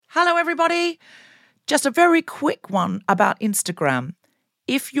Hello, everybody. Just a very quick one about Instagram.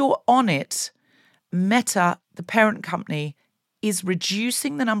 If you're on it, Meta, the parent company, is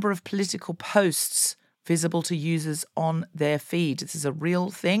reducing the number of political posts visible to users on their feed. This is a real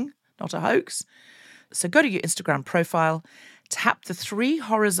thing, not a hoax. So go to your Instagram profile, tap the 3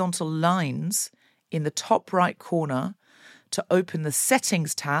 horizontal lines in the top right corner to open the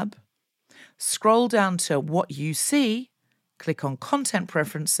Settings tab, scroll down to What You See, click on Content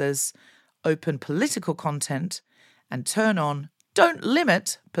Preferences, open Political Content, and turn on Don't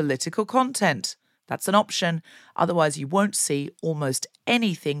Limit Political Content. That's an option. Otherwise, you won't see almost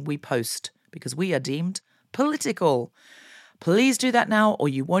anything we post because we are deemed political. Please do that now, or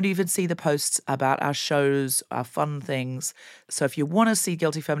you won't even see the posts about our shows, our fun things. So if you want to see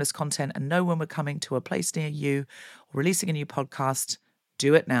Guilty Feminist content and know when we're coming to a place near you or releasing a new podcast,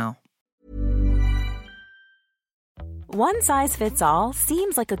 do it now. One size fits all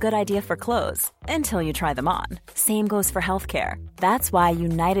seems like a good idea for clothes until you try them on. Same goes for healthcare. That's why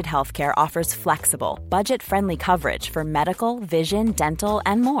United Healthcare offers flexible, budget-friendly coverage for medical, vision, dental,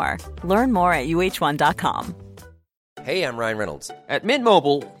 and more. Learn more at uh1.com. Hey, I'm Ryan Reynolds. At Mint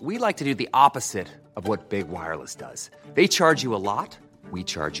Mobile, we like to do the opposite of what Big Wireless does. They charge you a lot, we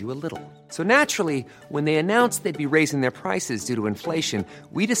charge you a little. So naturally, when they announced they'd be raising their prices due to inflation,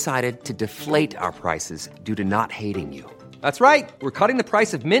 we decided to deflate our prices due to not hating you. That's right. We're cutting the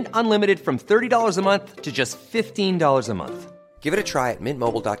price of Mint Unlimited from $30 a month to just $15 a month. Give it a try at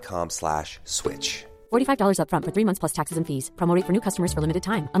mintmobile.com/switch. $45 up front for 3 months plus taxes and fees. Promo rate for new customers for limited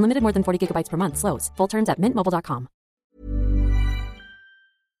time. Unlimited more than 40 gigabytes per month. Slows full terms at mintmobile.com.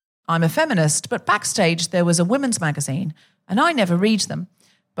 I'm a feminist, but backstage there was a women's magazine, and I never read them.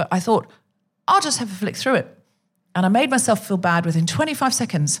 But I thought, I'll just have a flick through it. And I made myself feel bad within 25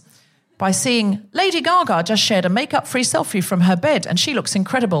 seconds by seeing Lady Gaga just shared a makeup-free selfie from her bed, and she looks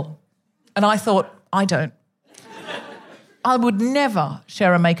incredible. And I thought, I don't. I would never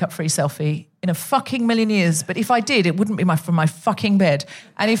share a makeup-free selfie in a fucking million years, but if I did, it wouldn't be from my fucking bed.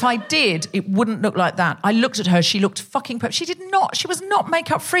 And if I did, it wouldn't look like that. I looked at her, she looked fucking perfect. She was not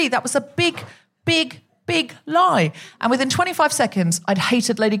makeup-free. That was a big, big, big lie. And within 25 seconds, I'd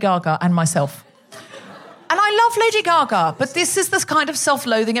hated Lady Gaga and myself. And I love Lady Gaga, but this is the kind of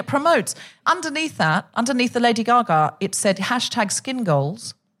self-loathing it promotes. Underneath the Lady Gaga, it said #skin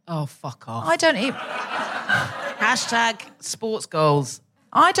goals. Oh, fuck off. I don't even... #sports goals.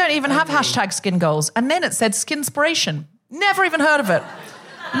 I don't even have #skin goals. And then it said skinspiration. Never even heard of it.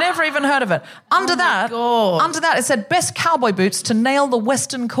 Never even heard of it. Under that, it said best cowboy boots to nail the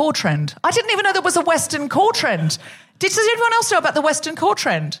Western core trend. I didn't even know there was a Western core trend. Does anyone else know about the Western core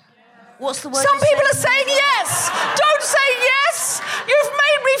trend? What's the word? Some people are saying yes. Don't say yes. You've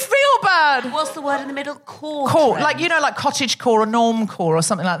made me feel bad. What's the word in the middle? Core. Like, you know, like cottage core or norm core or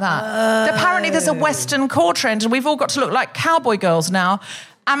something like that. Apparently there's a Western core trend and we've all got to look like cowboy girls now,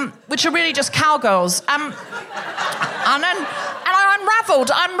 which are really just cowgirls. And I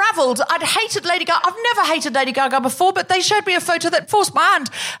unravelled. I'd hated Lady Gaga. I've never hated Lady Gaga before, but they showed me a photo that forced my hand.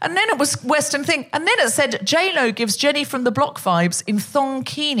 And then it was Western thing. And then it said J-Lo gives Jenny from the Block vibes in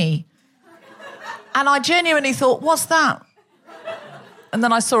thongkini. And I genuinely thought, what's that? And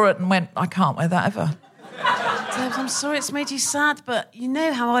then I saw it and went, I can't wear that ever. Debs, I'm sorry it's made you sad, but you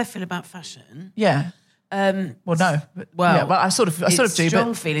know how I feel about fashion. Yeah. Well, no. But I sort of do.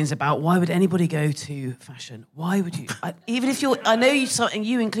 Strong feelings about why would anybody go to fashion? Why would you? Even if I know you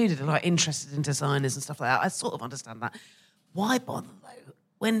included, like interested in designers and stuff like that. I sort of understand that. Why bother though?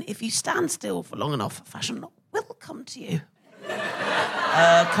 When if you stand still for long enough, fashion will come to you.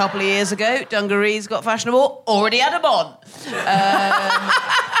 A couple of years ago, dungarees got fashionable. Already had them on.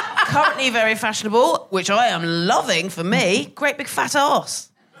 Currently very fashionable, which I am loving for me. Great big fat arse.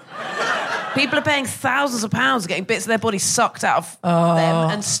 People are paying thousands of pounds getting bits of their body sucked out of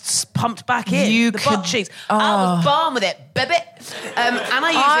them and pumped back in. Butt cheeks. I was born with it, baby. And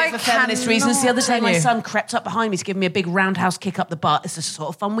I use it for feminist reasons. The other day, my son crept up behind me to give me a big roundhouse kick up the butt. It's the sort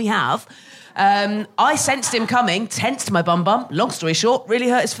of fun we have. I sensed him coming, tensed my bum. Long story short, really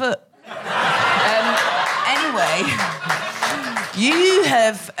hurt his foot. Anyway, you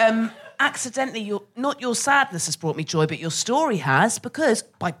have accidentally, not your sadness has brought me joy, but your story has, because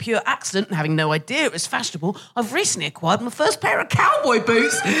by pure accident and having no idea it was fashionable, I've recently acquired my first pair of cowboy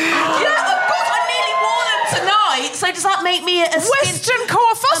boots. Yeah, of course, I nearly wore them tonight. So does that make me a Western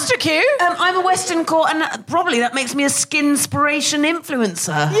core Fostekew? I'm a Western core, and probably that makes me a skinspiration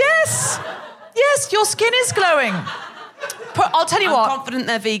influencer. Yes, your skin is glowing. I'll tell you I'm what. I'm confident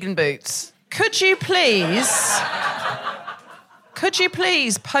they're vegan boots. Could you please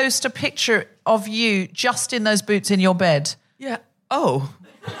post a picture of you just in those boots in your bed? Yeah. Oh.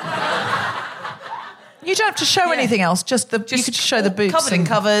 You don't have to show anything else. You could just show the boots. Covered in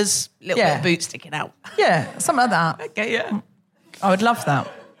covers, little bit of boots sticking out. Yeah, something like that. Okay, yeah. I would love that.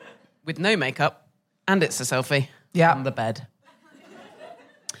 With no makeup, and it's a selfie on the bed.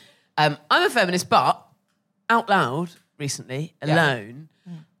 I'm a feminist, but out loud recently, alone,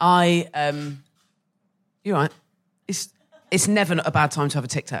 you're right. It's never a bad time to have a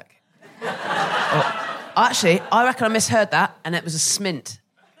Tic Tac. Actually, I reckon I misheard that, and it was a smint.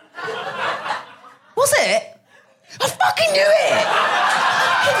 Was it? I fucking knew it!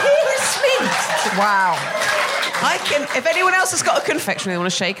 I can hear a smint. Wow. If anyone else has got a confectionery they want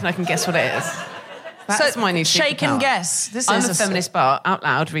to shake, and I can guess what it is. That's my new shake and guess. I'm a feminist, but out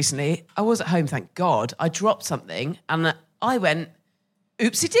loud recently, I was at home, thank God. I dropped something, and I went,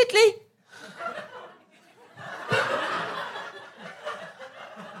 oopsie diddly.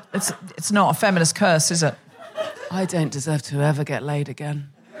 It's not a feminist curse, is it? I don't deserve to ever get laid again.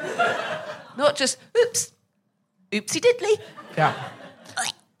 Not just, oopsie diddly.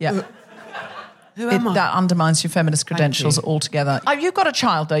 Yeah. Who am I? That undermines your feminist credentials altogether. Oh, you've got a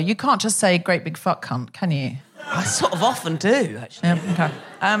child, though. You can't just say great big fuck cunt, can you? I sort of often do, actually. Yeah,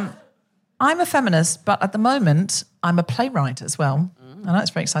 okay. I'm a feminist, but at the moment, I'm a playwright as well. I know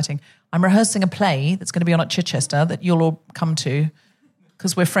it's very exciting. I'm rehearsing a play that's going to be on at Chichester that you'll all come to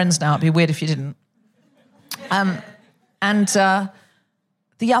because we're friends now. It'd be weird if you didn't.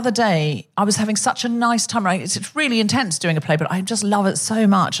 The other day, I was having such a nice time. Right? It's really intense doing a play, but I just love it so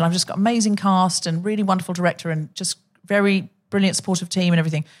much. And I've just got amazing cast and really wonderful director and just very brilliant supportive team and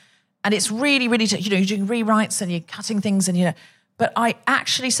everything. And it's really, really, you're doing rewrites and you're cutting things and, But I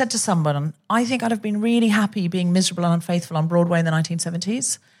actually said to someone, I think I'd have been really happy being miserable and unfaithful on Broadway in the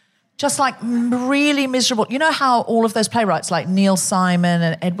 1970s. Just like really miserable. You know how all of those playwrights like Neil Simon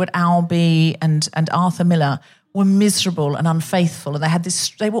and Edward Albee and Arthur Miller were miserable and unfaithful, and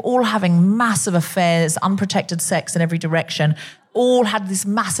they were all having massive affairs, unprotected sex in every direction, all had this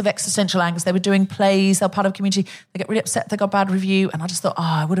massive existential angst. They were doing plays, they were part of a community, they get really upset, they got a bad review, and I just thought,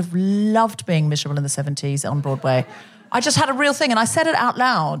 I would have loved being miserable in the 70s on Broadway. I just had a real thing, and I said it out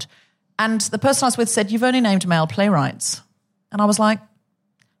loud, and the person I was with said, you've only named male playwrights. And I was like,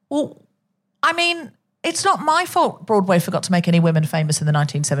 well, I mean, it's not my fault Broadway forgot to make any women famous in the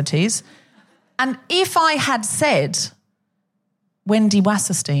 1970s. And if I had said Wendy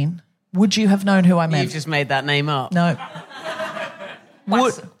Wasserstein, would you have known who I meant? You've just made that name up. No.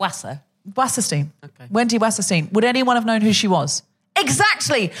 Wasser? Wasserstein. Okay. Wendy Wasserstein. Would anyone have known who she was?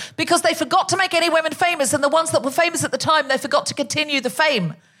 Exactly, because they forgot to make any women famous, and the ones that were famous at the time, they forgot to continue the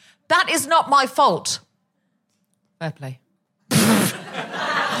fame. That is not my fault. Fair play.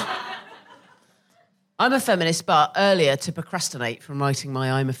 I'm a feminist, but earlier to procrastinate from writing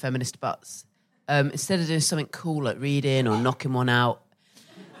my I'm a feminist buts, instead of doing something cool like reading or knocking one out,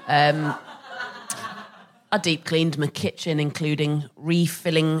 I deep cleaned my kitchen, including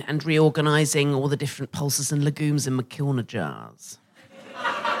refilling and reorganising all the different pulses and legumes in my Kilner jars.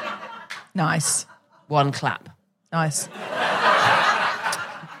 Nice. One clap. Nice.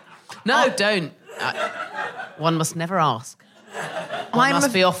 No, don't. One must never ask. One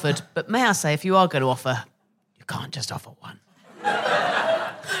must be offered. But may I say, if you are going to offer, you can't just offer one.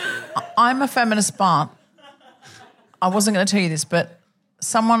 I'm a feminist, but I wasn't going to tell you this, but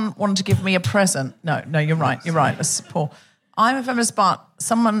someone wanted to give me a present. No, you're right. You're right. That's Paul. I'm a feminist, but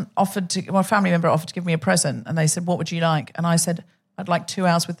someone a family member offered to give me a present, and they said, what would you like? And I said, I'd like 2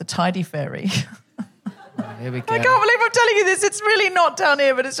 hours with the tidy fairy. Here we go. I can't believe I'm telling you this. It's really not down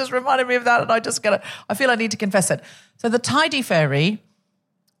here, but it's just reminded me of that, and I feel I need to confess it. So the tidy fairy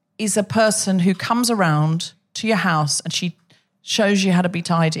is a person who comes around to your house and she shows you how to be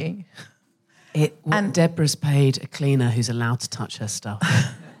tidy. And Deborah's paid a cleaner who's allowed to touch her stuff.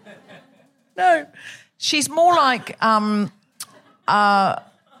 No, she's more like...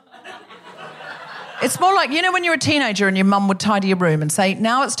 it's more like, you know, when you're a teenager and your mum would tidy your room and say,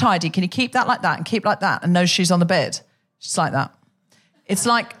 now it's tidy, can you keep that like that and keep like that, and no shoes on the bed? She's like that. It's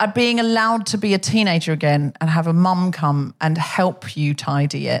like being allowed to be a teenager again and have a mum come and help you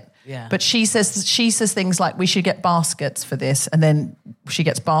tidy it. Yeah. But she says things like, we should get baskets for this, and then she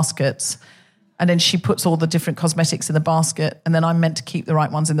gets baskets, and then she puts all the different cosmetics in the basket, and then I'm meant to keep the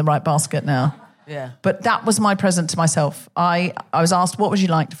right ones in the right basket now. Yeah. But that was my present to myself. I was asked, what would you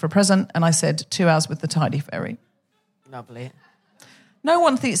like for a present? And I said, 2 hours with the tidy fairy. Lovely. No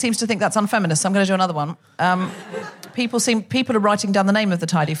one seems to think that's unfeminist, so I'm going to do another one. People are writing down the name of the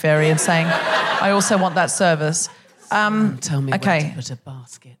tidy fairy and saying, I also want that service. Tell me where to put a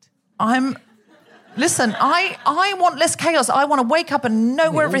basket. Listen, I want less chaos. I want to wake up and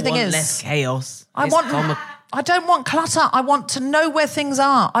know where everything is. Less chaos. I It's want... common don't want clutter. I want to know where things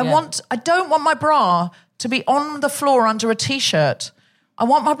are. I don't want my bra to be on the floor under a T-shirt. I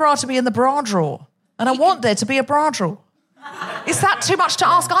want my bra to be in the bra drawer. And I want there to be a bra drawer. Is that too much to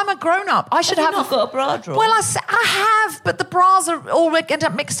ask? I'm a grown-up. I should have not got a bra drawer? Well, I have, but the bras are all end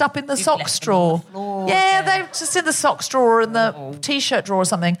up mixed up in the socks drawer. They're just in the socks drawer and the T-shirt drawer or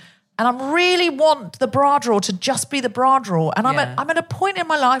something. And I really want the bra drawer to just be the bra drawer. And I'm at a point in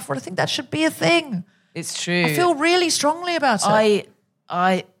my life where I think that should be a thing. It's true. I feel really strongly about it.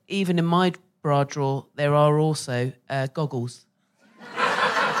 I even in my bra drawer, there are also goggles.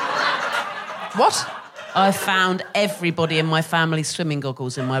 What? I found everybody in my family's swimming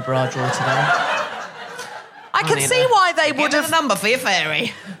goggles in my bra drawer today. I can see why they would have... a number for your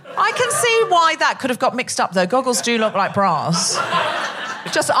fairy. I can see why that could have got mixed up, though. Goggles do look like bras.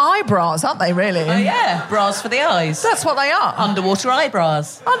 Just eye bras, aren't they, really? Oh, yeah. Bras for the eyes. That's what they are. Underwater eye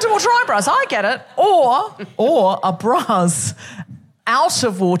bras. Underwater eye bras, I get it. Or a bras out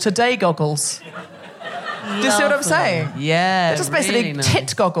of water day goggles. Do you see what I'm saying? Yeah. They're just basically really nice.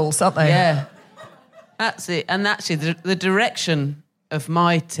 tit goggles, aren't they? Yeah. That's it. And actually, the direction of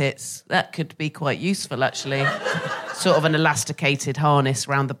my tits, that could be quite useful, actually. Sort of an elasticated harness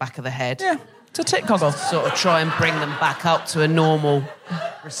round the back of the head. Yeah, it's a tit goggle. Sort of try and bring them back up to a normal,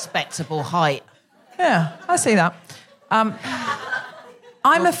 respectable height. Yeah, I see that. I'm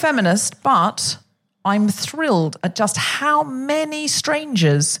a feminist, but I'm thrilled at just how many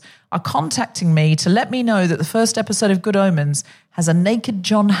strangers are contacting me to let me know that the first episode of Good Omens has a naked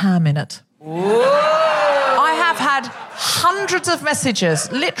John Hamm in it. Whoa. I have had hundreds of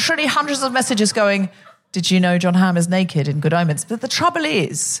messages, literally hundreds of messages going, did you know John Hamm is naked in Good Omens? But the trouble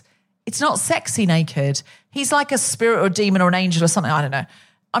is, it's not sexy naked. He's like a spirit or a demon or an angel or something. I don't know.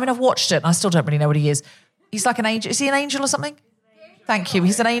 I mean, I've watched it and I still don't really know what he is. He's like an angel. Is he an angel or something? Thank you.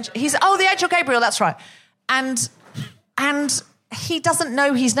 He's an angel. The angel Gabriel, that's right. And he doesn't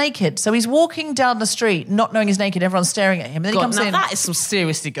know he's naked. So he's walking down the street not knowing he's naked. Everyone's staring at him. And then he comes in. That is some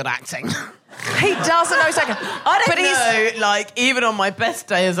seriously good acting. He doesn't know he's naked. I don't know, like, even on my best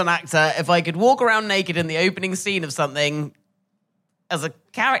day as an actor, if I could walk around naked in the opening scene of something as a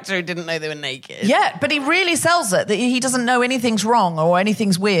character who didn't know they were naked. Yeah, but he really sells it, that he doesn't know anything's wrong or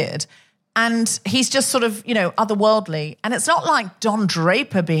anything's weird. And he's just sort of, otherworldly. And it's not like Don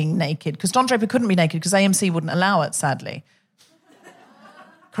Draper being naked, because Don Draper couldn't be naked because AMC wouldn't allow it, sadly.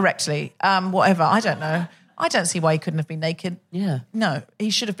 Correctly. Whatever, I don't know. I don't see why he couldn't have been naked. Yeah. No, he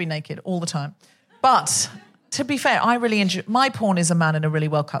should have been naked all the time. But to be fair, I really enjoy... My porn is a man in a really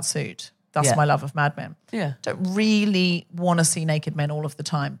well-cut suit. That's my love of Mad Men. Yeah. Don't really want to see naked men all of the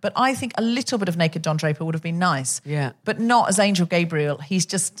time. But I think a little bit of naked Don Draper would have been nice. Yeah. But not as Angel Gabriel. He's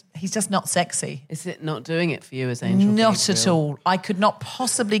just not sexy. Is it not doing it for you as Angel Not Gabriel? at all. I could not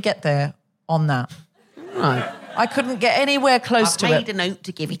possibly get there on that. Right. I couldn't get anywhere close to it. I've made a note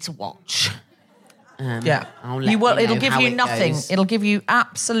to give it a watch. Yeah. I'll It'll give you nothing. Goes. It'll give you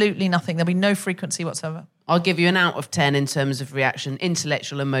absolutely nothing. There'll be no frequency whatsoever. I'll give you an out of 10 in terms of reaction.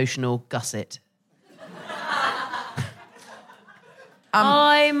 Intellectual, emotional, gusset.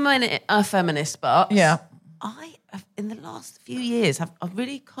 I'm a feminist, but I have, in the last few years, I've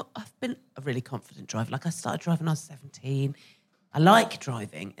been a really confident driver. Like, I started driving when I was 17. I like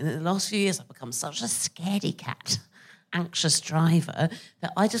driving. And in the last few years, I've become such a scaredy cat, anxious driver,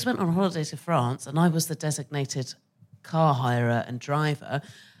 that I just went on holiday to France and I was the designated car hirer and driver.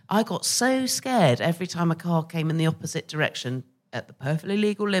 I got so scared every time a car came in the opposite direction at the perfectly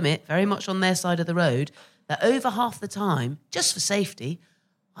legal limit, very much on their side of the road, that over half the time, just for safety,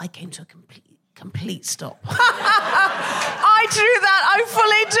 I came to a complete stop. I do that. I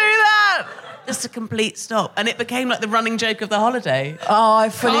fully do that. Just a complete stop. And it became like the running joke of the holiday. Oh, I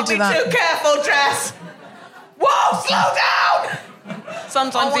fully do that. Can't be too careful, Jess. Whoa, slow down!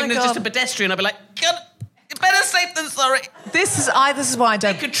 Sometimes even as just a pedestrian, I'd be like, God, it's better safe than sorry. This is why I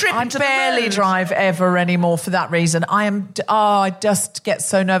don't. Take a trip I into the barely road. drive ever anymore for that reason. I just get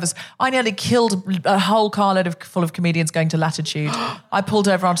so nervous. I nearly killed a whole carload full of comedians going to Latitude. I pulled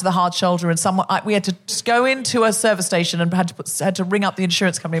over onto the hard shoulder, and we had to just go into a service station and had to ring up the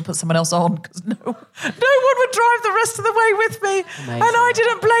insurance company and put someone else on because no one would drive the rest of the way with me. Amazing. And I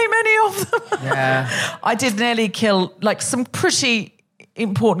didn't blame any of them. Yeah. I did nearly kill like some pretty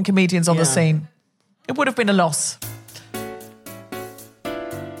important comedians on the scene. It would have been a loss.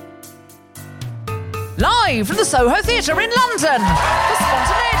 Live from the Soho Theatre in London, the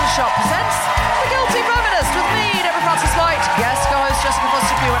Spontaneity Shop presents The Guilty Feminist with me, Deborah Francis-White, guest co-host Jessica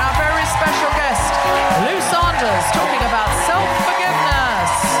Fostekew, and our very special guest, Lou Sanders, talking about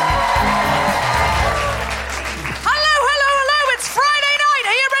self-forgiveness. Hello, it's Friday night.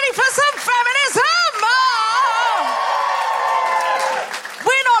 Are you ready for some feminism?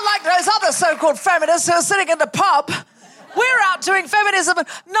 those other so-called feminists who are sitting in the pub. We're out doing feminism at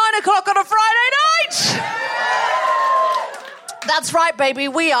 9 o'clock on a Friday night. That's right, baby.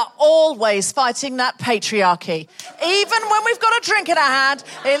 We are always fighting that patriarchy. Even when we've got a drink in our hand,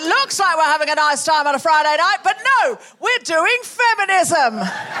 it looks like we're having a nice time on a Friday night, but no, we're doing feminism.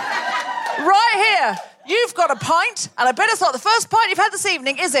 Right here. You've got a pint, and I bet it's not the first pint you've had this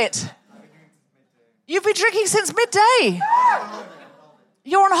evening, is it? You've been drinking since midday.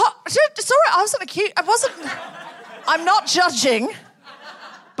 You're on hot... It's all right, I wasn't accused. I'm not judging,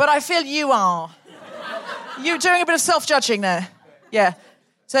 but I feel you are. You're doing a bit of self-judging there. Yeah.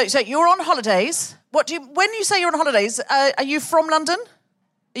 So you're on holidays. When you say you're on holidays, are you from London?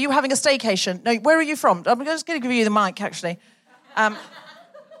 Are you having a staycation? No, where are you from? I'm just going to give you the mic, actually.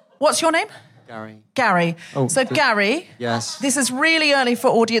 What's your name? Gary. Oh, so Gary. Yes. This is really early for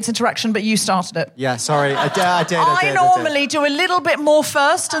audience interaction, but you started it. Yeah, sorry. I did. I normally do a little bit more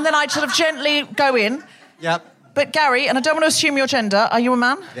first, and then I sort of gently go in. Yep. But Gary, and I don't want to assume your gender, are you a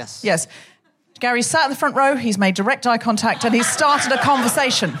man? Yes. Yes. Gary sat in the front row, he's made direct eye contact, and he's started a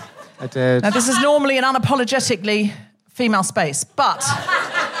conversation. I did. Now, this is normally an unapologetically female space, but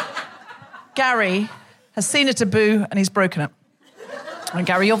Gary has seen a taboo and he's broken it. And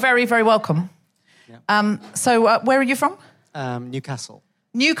Gary, you're very, very welcome. Yeah. So where are you from? Newcastle.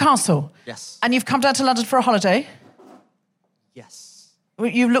 Newcastle? Yes. And you've come down to London for a holiday? Yes.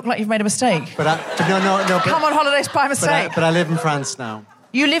 You look like you've made a mistake. But no. Come on holidays by mistake. But I live in France now.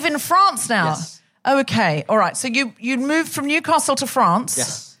 You live in France now? Yes. Oh, okay. All right. So you moved from Newcastle to France.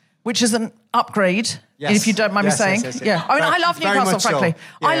 Yes. Which is an upgrade, yes. if you don't mind me saying. Yes. Yeah. I mean, I love Newcastle, frankly.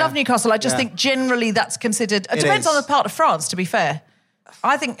 So. I love Newcastle. I just think generally that's considered... It depends on the part of France, to be fair.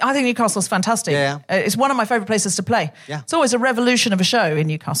 I think Newcastle's fantastic. Yeah. It's one of my favourite places to play. Yeah. It's always a revolution of a show in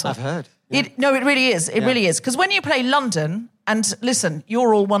Newcastle. I've heard. Yeah. It really is. It really is. Because when you play London, and listen,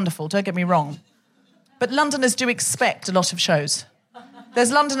 you're all wonderful, don't get me wrong, but Londoners do expect a lot of shows.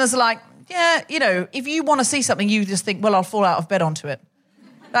 There's Londoners like, yeah, you know, if you want to see something, you just think, well, I'll fall out of bed onto it.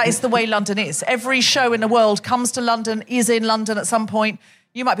 That is the way London is. Every show in the world comes to London, is in London at some point.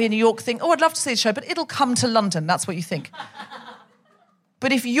 You might be in New York, think, oh, I'd love to see the show, but it'll come to London. That's what you think.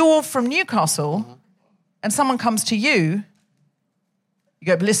 But if you're from Newcastle and someone comes to you, you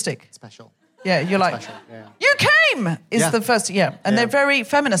go ballistic. Special. Yeah, you're like, Special. Yeah. You came! Is the first, And they're very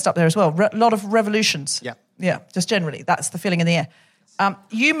feminist up there as well. A lot of revolutions. Yeah. Yeah, just generally. That's the feeling in the air.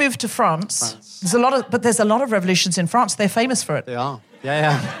 You moved to France. There's a lot of revolutions in France. They're famous for it. They are.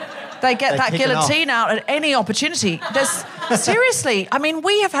 Yeah. They get that guillotine out at any opportunity. Seriously, I mean,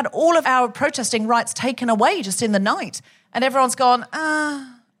 we have had all of our protesting rights taken away just in the night. And everyone's gone,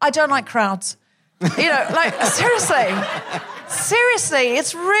 I don't like crowds. You know, like, seriously,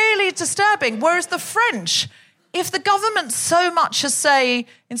 it's really disturbing. Whereas the French, if the government so much as say,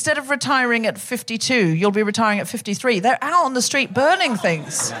 instead of retiring at 52, you'll be retiring at 53, they're out on the street burning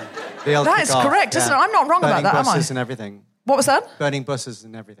things. That is correct, isn't it? I'm not wrong about that, am I? Burning buses and everything. What was that? Burning buses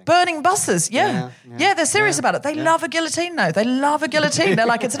and everything. Burning buses, yeah, they're serious about it. They love a guillotine, though. They love a guillotine. They're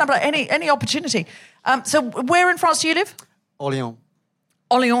like, it's an any opportunity. So where in France do you live? Orléans.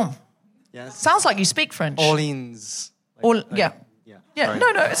 Orléans. Yes. Sounds like you speak French. Orleans. Yeah.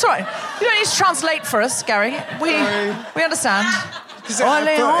 No, it's all right. You don't need to translate for us, Gary. We understand.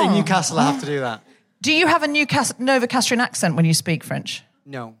 In Newcastle, I have to do that. Do you have a Novocastrian accent when you speak French?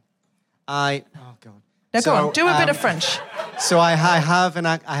 No. Oh, God. No, go on. Do a bit of French. So I have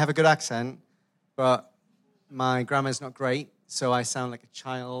a good accent, but my grammar's not great, so I sound like a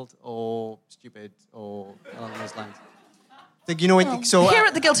child or stupid or along those lines. You know, here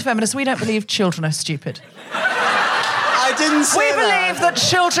at the Guilty Feminists, we don't believe children are stupid. I didn't say We believe that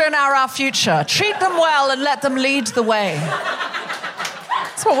children are our future. Treat them well and let them lead the way.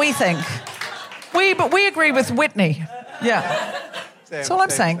 That's what we think. But we agree with Whitney. Yeah. That's all I'm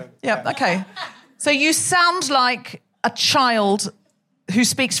saying. Yeah, okay. So you sound like a child who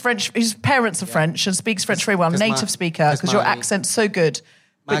speaks French, whose parents are French and speaks French very well, native speaker, because your accent's so good.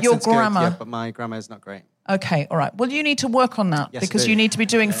 But your grammar... Good, but my grammar is not great. Okay, all right. Well, you need to work on that because you need to be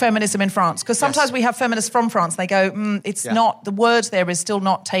doing feminism in France. Because sometimes we have feminists from France. They go, it's not, the words there is still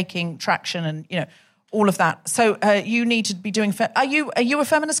not taking traction and, you know, all of that. So you need to be doing... Are you a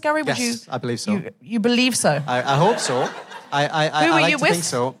feminist, Gary? Yes, I believe so. You believe so? I hope so. Who are you with? Think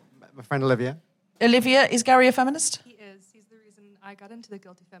so. My friend Olivia. Olivia, is Gary a feminist? He is. He's the reason I got into the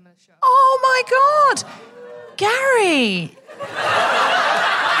Guilty Feminist show. Oh, my God. Gary.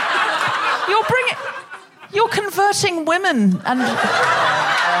 You're converting women and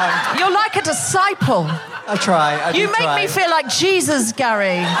you're like a disciple. I try. You make me feel like Jesus,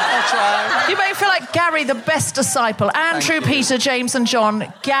 Gary. I try. You make me feel like Gary, the best disciple. Andrew, Peter, James and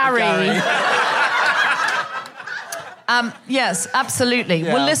John. Gary. Yes, absolutely.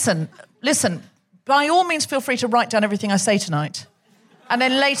 Yeah. Well, listen. By all means, feel free to write down everything I say tonight and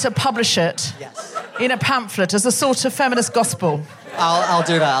then later publish it in a pamphlet as a sort of feminist gospel. I'll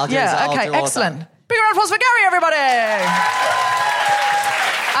do that. I'll do that. Okay, excellent. Big round of applause for Gary, everybody.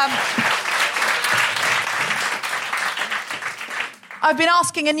 I've been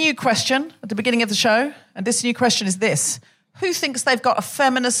asking a new question at the beginning of the show, and this new question is this. Who thinks they've got a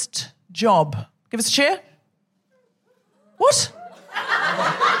feminist job? Give us a cheer. What?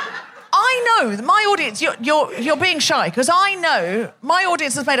 I know that my audience, you're being shy, because I know my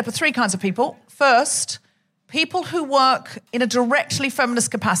audience is made up of three kinds of people. First, people who work in a directly feminist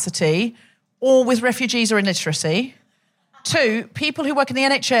capacity or with refugees or illiteracy. Two, people who work in the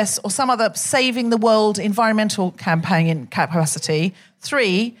NHS or some other saving the world environmental campaign in capacity.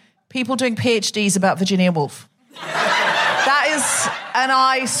 Three, people doing PhDs about Virginia Woolf. That is, and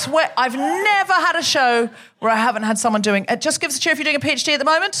I swear, I've never had a show where I haven't had someone doing... just give us a cheer if you're doing a PhD at the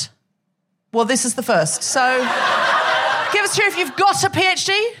moment. Well, this is the first. So give us a cheer if you've got a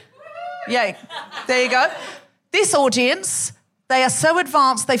PhD. Yay. There you go. This audience, they are so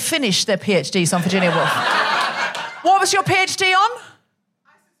advanced, they finished their PhDs on Virginia Woolf. What was your PhD on?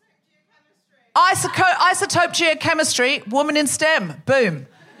 Isotope geochemistry, woman in STEM. Boom.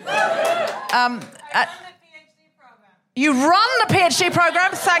 You run the PhD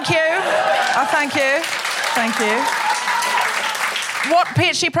program. Thank you. Oh, thank you. Thank you. What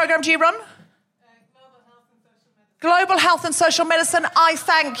PhD program do you run? Global Health and Social Medicine. I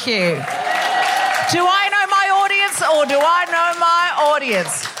thank you. Do I know my audience or do I know my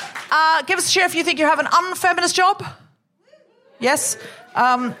audience? Give us a cheer if you think you have an unfeminist job. Yes.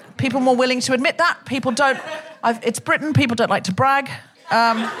 People more willing to admit that. People don't... it's Britain. People don't like to brag.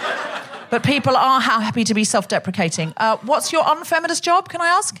 But people are happy to be self-deprecating. What's your unfeminist job, can I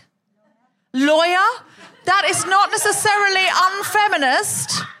ask? Lawyer? That is not necessarily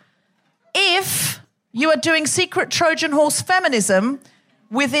unfeminist if you are doing secret Trojan horse feminism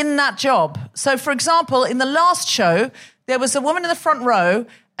within that job. So, for example, in the last show, there was a woman in the front row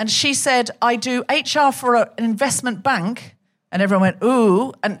and she said, I do HR for an investment bank. And everyone went,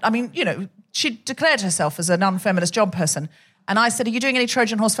 ooh. And, I mean, you know, she declared herself as an unfeminist job person. And I said, are you doing any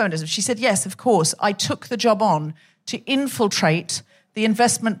Trojan horse feminism? She said, yes, of course. I took the job on to infiltrate the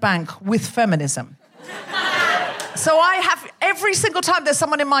investment bank with feminism. So I have, every single time there's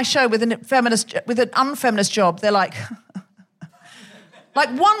someone in my show with an unfeminist job, they're like... Like,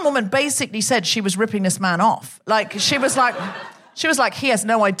 one woman basically said she was ripping this man off. Like, she was like, he has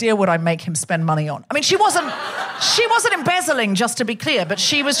no idea what I make him spend money on. I mean, she wasn't embezzling, just to be clear, but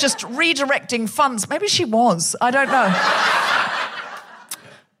she was just redirecting funds. Maybe she was. I don't know.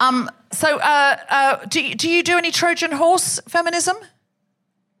 Do you do any Trojan horse feminism?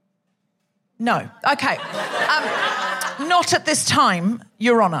 No. Okay. Not at this time,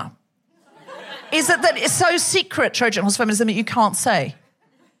 Your Honour. Is it that it's so secret, Trojan horse feminism, that you can't say?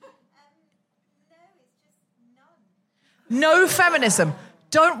 No feminism.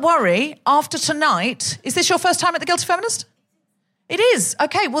 Don't worry, after tonight... Is this your first time at The Guilty Feminist? It is.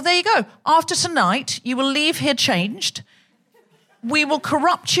 Okay, well, there you go. After tonight, you will leave here changed. We will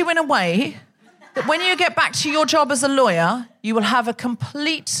corrupt you in a way that when you get back to your job as a lawyer, you will have a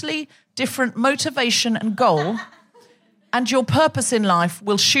completely different motivation and goal, and your purpose in life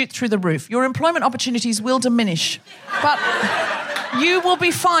will shoot through the roof. Your employment opportunities will diminish, but... You will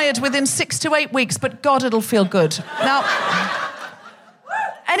be fired within 6 to 8 weeks, but God, it'll feel good. Now,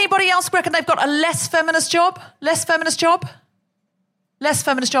 anybody else reckon they've got a less feminist job? Less feminist job? Less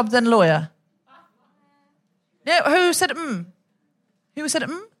feminist job than lawyer? Yeah, who said Who said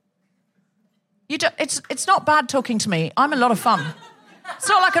it's not bad talking to me. I'm a lot of fun. It's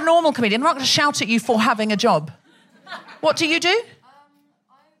not like a normal comedian. I'm not going to shout at you for having a job. What do you do?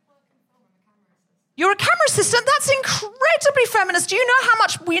 You're a camera assistant? That's incredibly feminist. Do you know how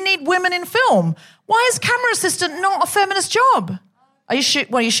much we need women in film? Why is camera assistant not a feminist job? Are you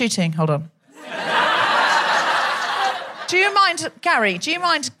shooting? Hold on. Do you mind, Gary,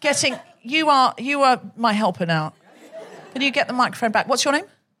 getting... You are my helper now. Can you get the microphone back? What's your name?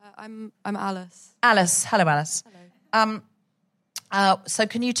 I'm Alice. Alice. Hello, Alice. Hello. So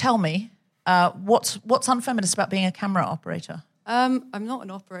can you tell me what's unfeminist about being a camera operator? I'm not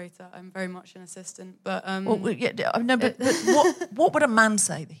an operator. I'm very much an assistant. But but what would a man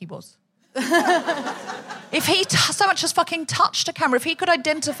say that he was? If he so much as fucking touched a camera, if he could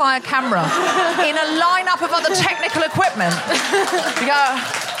identify a camera in a lineup of other technical equipment, you go,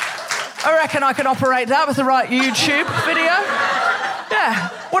 I reckon I can operate that with the right YouTube video. Yeah.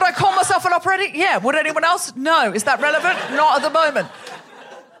 Would I call myself an operator? Yeah. Would anyone else? No. Is that relevant? Not at the moment.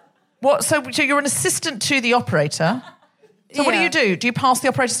 What? So you're an assistant to the operator. So what do you do? Do you pass the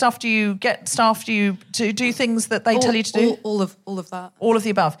operator stuff? Do you get staff? Do you do things that they tell you to do? All of that. All of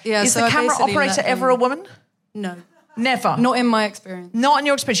the above. Yeah. Is the camera operator ever a woman? No. Never. Not in my experience. Not in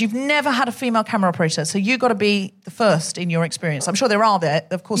your experience. You've never had a female camera operator, so you've got to be the first in your experience. I'm sure there are there.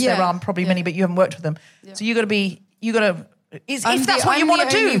 Of course there are probably many, but you haven't worked with them. Yeah. So if that's what you want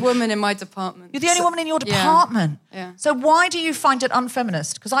to do. I'm the only woman in my department. You're the only woman in your department. Yeah. So why do you find it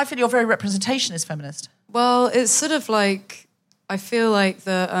unfeminist? Because I feel your very representation is feminist. Well, it's sort of like, I feel like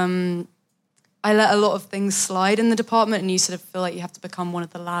I let a lot of things slide in the department, and you sort of feel like you have to become one of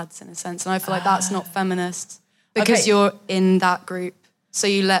the lads in a sense. And I feel like that's not feminist. Because you're in that group, so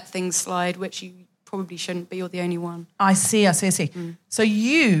you let things slide, which you probably shouldn't, but you're the only one. I see. So do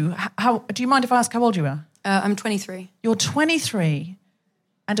you mind if I ask how old you are? I'm 23. You're 23,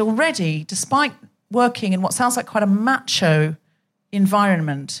 and already, despite working in what sounds like quite a macho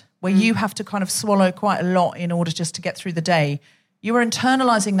environment, where you have to kind of swallow quite a lot in order just to get through the day, you are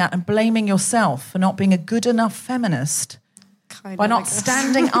internalising that and blaming yourself for not being a good enough feminist by not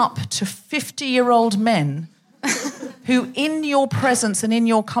standing up to 50-year-old men who in your presence and in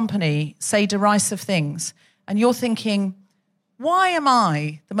your company say derisive things, and you're thinking, why am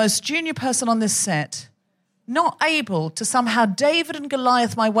I, the most junior person on this set, not able to somehow David and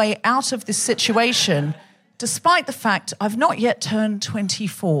Goliath my way out of this situation, despite the fact I've not yet turned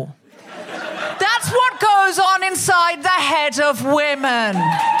 24? That's what goes on inside the head of women.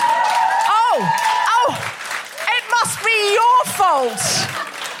 Oh, it must be your fault.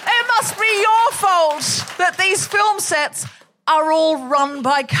 It must be your fault that these film sets are all run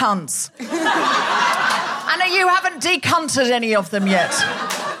by cunts. And that you haven't decunted any of them yet.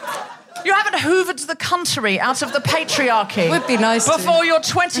 You haven't hoovered the country out of the patriarchy. Would be nice before your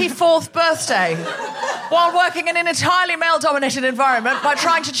 24th birthday, while working in an entirely male-dominated environment by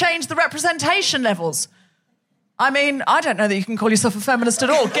trying to change the representation levels. I mean, I don't know that you can call yourself a feminist at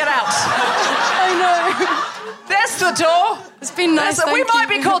all. Get out. I know. There's the door. It's been nice. We might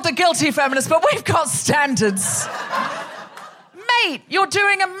be called the guilty feminists, but we've got standards. Mate, you're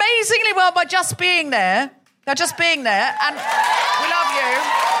doing amazingly well by just being there. They're just being there, and we love you.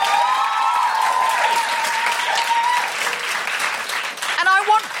 And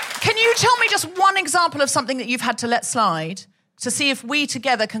can you tell me just one example of something that you've had to let slide to see if we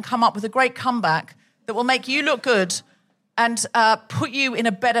together can come up with a great comeback that will make you look good and put you in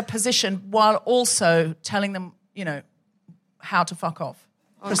a better position while also telling them, how to fuck off.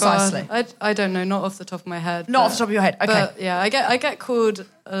 Oh, precisely. God. I don't know, not off the top of my head. Not off the top of your head, okay. But, yeah, I get called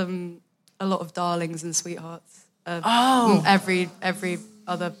a lot of darlings and sweethearts every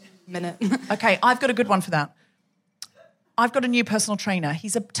other minute. Okay, I've got a good one for that. I've got a new personal trainer.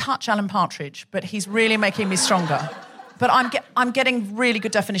 He's a touch Alan Partridge, but he's really making me stronger. But I'm getting really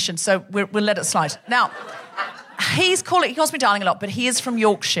good definition, so we'll let it slide. Now, he calls me darling a lot, but he is from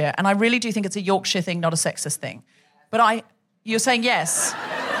Yorkshire, and I really do think it's a Yorkshire thing, not a sexist thing. But you're saying yes.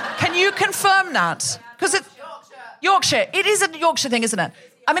 Can you confirm that? Because it's Yorkshire. It is a Yorkshire thing, isn't it?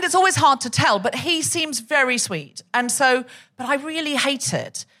 I mean, it's always hard to tell, but he seems very sweet. And so, but I really hate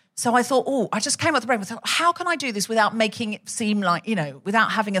it. So I thought, I just came up with the brain. I thought, how can I do this without making it seem like,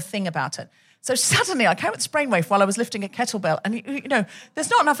 without having a thing about it? So suddenly I came up with this brainwave while I was lifting a kettlebell. And, there's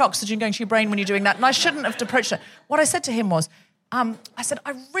not enough oxygen going to your brain when you're doing that. And I shouldn't have approached it. What I said to him was, I said,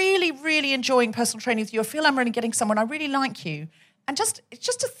 I'm really, really enjoying personal training with you. I feel I'm really getting someone. I really like you. And it's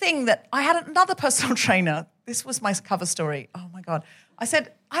just a thing that I had another personal trainer. This was my cover story. Oh, my God. I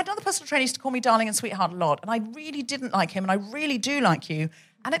said, I had another personal trainer who used to call me darling and sweetheart a lot. And I really didn't like him. And I really do like you.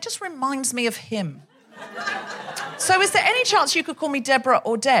 And it just reminds me of him. So is there any chance you could call me Deborah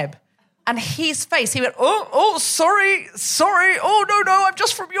or Deb? And his face, he went, sorry. Oh, no, I'm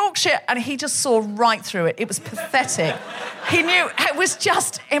just from Yorkshire. And he just saw right through it. It was pathetic. He knew it was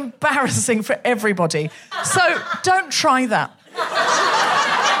just embarrassing for everybody. So don't try that.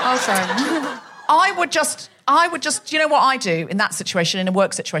 I'll try. I would just, you know what I do in that situation, in a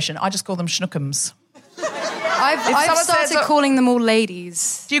work situation? I just call them schnookums. I've started calling them all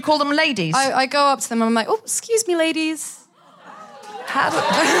ladies. Do you call them ladies? I go up to them and I'm like, excuse me, ladies.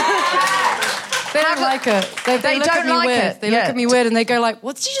 They don't like it. They look at me weird. They look at me weird and they go like,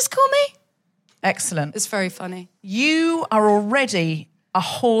 what did you just call me? Excellent. It's very funny. You are already a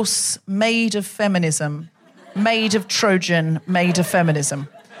horse made of feminism, made of Trojan, made of feminism.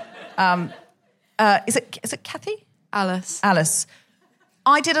 Is it Kathy? Alice.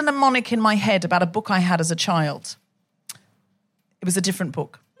 I did a mnemonic in my head about a book I had as a child. It was a different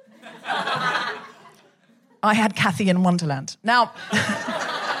book. I had Kathy in Wonderland. Now...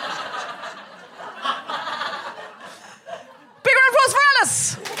 Big round of applause for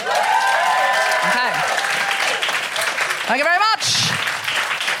Alice! Okay. Thank you very much.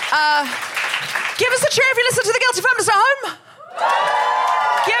 Give us a cheer if you listen to The Guilty Feminist at home.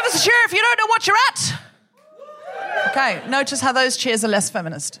 Give us a cheer if you don't know what you're at. Okay, notice how those cheers are less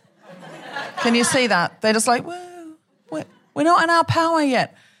feminist. Can you see that? They're just like, well, we're not in our power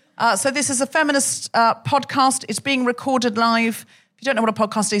yet. So this is a feminist podcast. It's being recorded live. If you don't know what a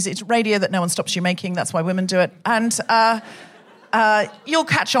podcast is, it's radio that no one stops you making. That's why women do it. And you'll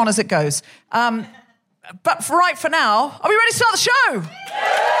catch on as it goes. But for now, are we ready to start the show?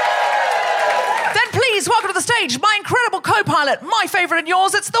 Then please welcome to the stage my incredible co-pilot, my favourite and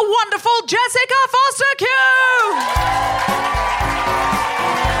yours. It's the wonderful Jessica Fostekew.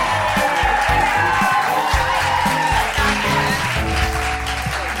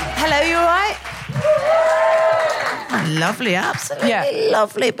 Hello, you all right? Lovely, absolutely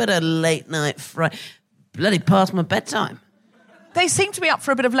lovely. But a late night Friday. Bloody past my bedtime. They seem to be up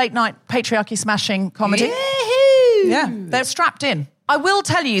for a bit of late night patriarchy smashing comedy. Yee-hoo! Yeah, they're strapped in. I will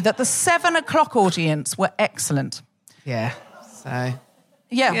tell you that the 7 o'clock audience were excellent. Yeah, so...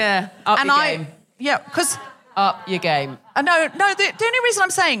 Yeah. Up your game. Yeah, because... Up your game. No, the only reason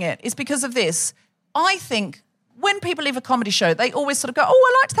I'm saying it is because of this. I think when people leave a comedy show, they always sort of go, oh,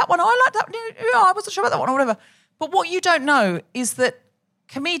 I liked that one, oh, I liked that one, yeah, I wasn't sure about that one, or whatever. But what you don't know is that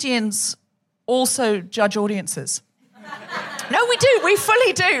comedians also judge audiences. No, we do. We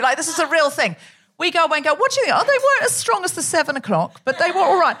fully do. Like, this is a real thing. We go away and go, what do you think? Oh, they weren't as strong as the 7 o'clock, but they were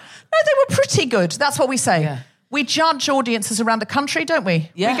all right. No, they were pretty good. That's what we say. Yeah. We judge audiences around the country, don't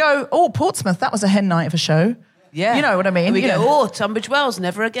we? Yeah. We go, oh, Portsmouth, that was a hen night of a show. Yeah. You know what I mean? And we go, oh, Tunbridge Wells,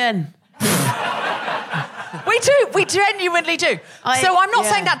 never again. We do. We genuinely do. So I'm not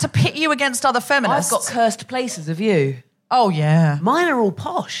saying that to pit you against other feminists. I've got cursed places, have you? Oh, yeah. Mine are all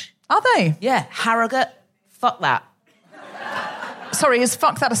posh. Are they? Yeah. Harrogate, fuck that. Sorry, is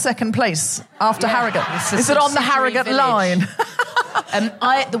fuck that a second place after Harrogate? Is it on the Harrogate line?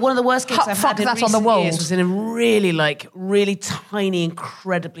 One of the worst gigs I've had in recent on the years was in a really tiny,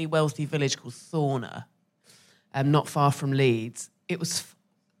 incredibly wealthy village called Thorner, not far from Leeds. It was...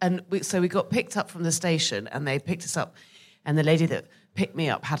 So we got picked up from the station and they picked us up and the lady that picked me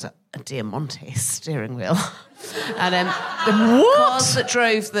up had a Diamante steering wheel. And the cars that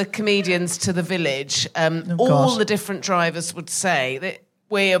drove the comedians to the village, all the different drivers would say that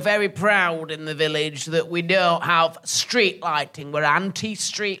we are very proud in the village that we don't have street lighting. We're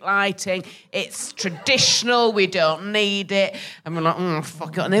anti-street lighting. It's traditional. We don't need it. And we're like,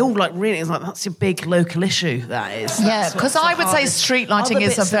 fuck it. And they all really, it's like, that's a big local issue, that is. Yeah, because I would say street lighting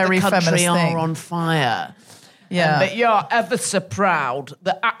is a very feminist thing. Other bits of the country are on fire. Yeah. But you're ever so proud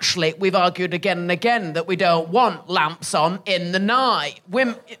that actually we've argued again and again that we don't want lamps on in the night.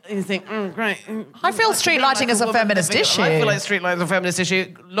 Women, you think, great. I feel street lighting is a feminist issue. I feel like street lighting is a feminist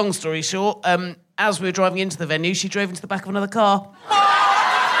issue. Long story short, as we were driving into the venue, she drove into the back of another car.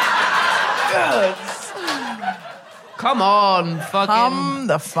 Come on, fucking... Come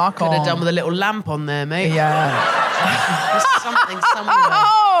the fuck on. Could have done with a little lamp on there, mate. Yeah. There's something somewhere.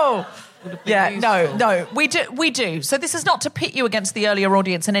 Oh! Yeah, no, we do. So this is not to pit you against the earlier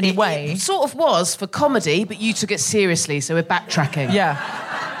audience in any way. It sort of was for comedy, but you took it seriously, so we're backtracking. Yeah.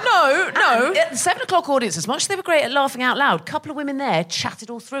 No. And the 7 o'clock audience, as much as they were great at laughing out loud, a couple of women there chatted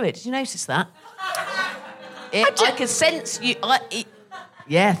all through it. Did you notice that? I could sense you...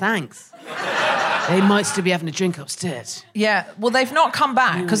 yeah, thanks. They might still be having a drink upstairs. Yeah, well, they've not come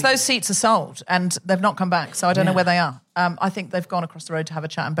back because those seats are sold and they've not come back, so I don't know where they are. I think they've gone across the road to have a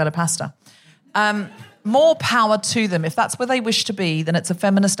chat in Bella Pasta. More power to them. If that's where they wish to be, then it's a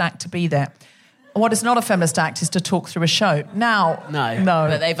feminist act to be there. What is not a feminist act is to talk through a show. Now... No.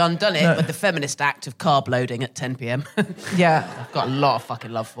 But they've undone it with the feminist act of carb loading at 10 p.m. Yeah. I've got a lot of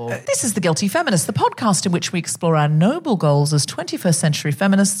fucking love for. This is The Guilty Feminist, the podcast in which we explore our noble goals as 21st century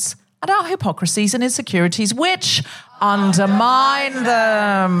feminists and our hypocrisies and insecurities which undermine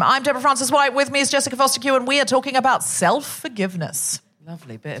them. I'm Deborah Francis White. With me is Jessica Fostekew, and we are talking about self-forgiveness.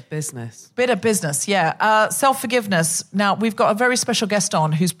 Lovely bit of business. Bit of business, yeah. Self-forgiveness. Now, we've got a very special guest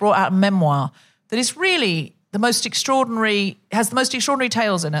on who's brought out a memoir that is really has the most extraordinary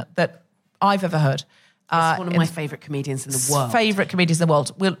tales in it that I've ever heard. It's one of my favourite comedians in the world. Favourite comedians in the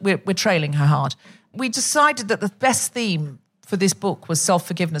world. We're trailing her hard. We decided that the best theme for this book was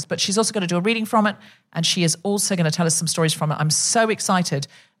self-forgiveness, but she's also going to do a reading from it, and she is also going to tell us some stories from it. I'm so excited.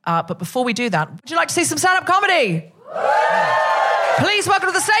 But before we do that, would you like to see some stand-up comedy? Please welcome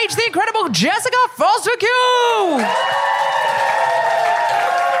to the stage the incredible Jessica Fostekew!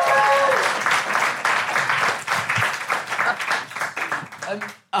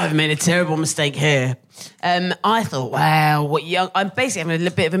 I've made a terrible mistake here. I thought, wow, what young... I'm basically having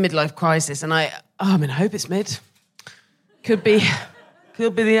a bit of a midlife crisis, and I hope it's mid. Could be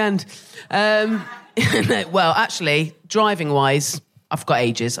the end. Well, actually, driving-wise, I've got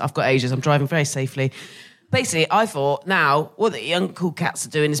ages. I'm driving very safely. Basically, I thought, now, what the young cool cats are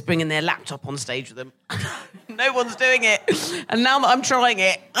doing is bringing their laptop on stage with them. No one's doing it. And now that I'm trying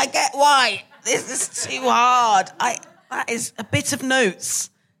it, I get why. This is too hard. That is a bit of notes.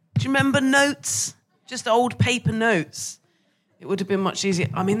 Do you remember notes? Just old paper notes. It would have been much easier.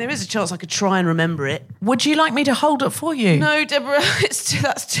 I mean, there is a chance I could try and remember it. Would you like me to hold it for you? No, Deborah,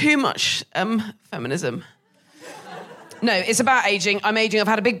 that's too much feminism. No, it's about ageing. I'm ageing. I've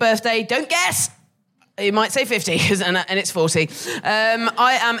had a big birthday. Don't guess. You might say 50, and it's 40.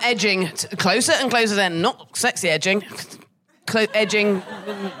 I am edging closer and closer then. Not sexy edging. Edging,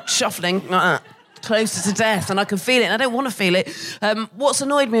 shuffling, closer to death, and I can feel it, and I don't want to feel it. What's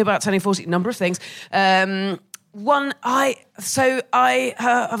annoyed me about turning 40? A number of things. One, I've had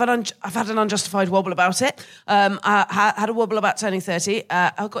an unjustified wobble about it. I had a wobble about turning 30.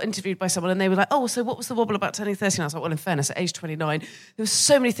 I got interviewed by someone and they were like, oh, so what was the wobble about turning 30? And I was like, well, in fairness, at age 29, there were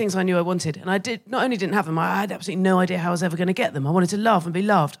so many things I knew I wanted. And I not only didn't have them, I had absolutely no idea how I was ever going to get them. I wanted to love and be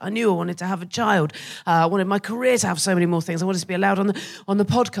loved. I knew I wanted to have a child. I wanted my career to have so many more things. I wanted to be allowed on the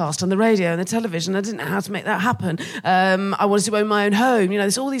podcast, on the radio, and the television. I didn't know how to make that happen. I wanted to own my own home. You know,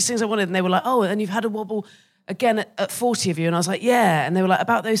 there's all these things I wanted. And they were like, oh, and you've had a wobble again at 40 of you. And I was like, yeah. And they were like,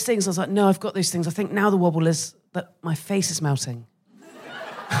 about those things? I was like, no, I've got those things. I think now the wobble is that my face is melting.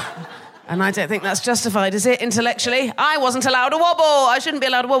 And I don't think that's justified, is it, intellectually? I wasn't allowed a wobble. I shouldn't be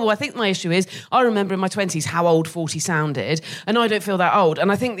allowed a wobble. I think my issue is, I remember in my 20s how old 40 sounded, and I don't feel that old. And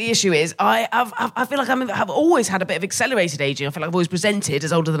I think the issue is, I feel like I've always had a bit of accelerated ageing. I feel like I've always presented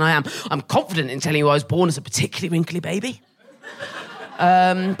as older than I am. I'm confident in telling you I was born as a particularly wrinkly baby.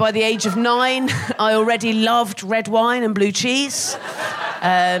 By the age of 9, I already loved red wine and blue cheese.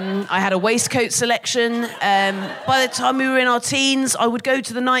 I had a waistcoat selection. By the time we were in our teens, I would go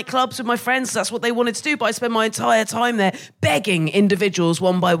to the nightclubs with my friends. That's what they wanted to do, but I spent my entire time there begging individuals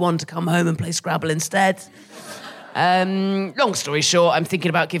one by one to come home and play Scrabble instead. Long story short, I'm thinking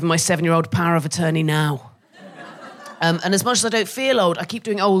about giving my 7-year-old power of attorney now. And as much as I don't feel old, I keep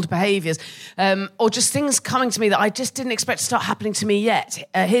doing old behaviours. Or just things coming to me that I just didn't expect to start happening to me yet.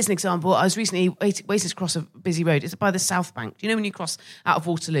 Here's an example. I was recently waiting to cross a busy road. It's by the South Bank. Do you know when you cross out of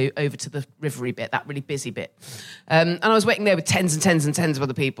Waterloo over to the Rivery bit, that really busy bit? And I was waiting there with tens and tens and tens of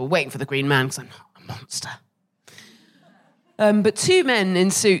other people, waiting for the green man, because I'm not a monster. But 2 men in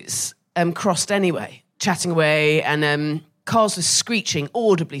suits crossed anyway, chatting away, and cars were screeching,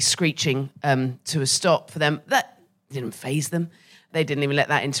 audibly screeching to a stop for them. That didn't faze them. They didn't even let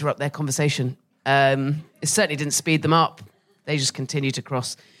that interrupt their conversation. It certainly didn't speed them up. They just continued to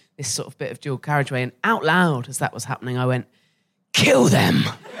cross this sort of bit of dual carriageway. And out loud, as that was happening, I went, "Kill them!"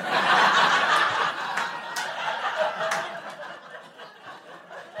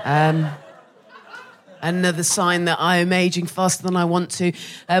 Another sign that I am ageing faster than I want to.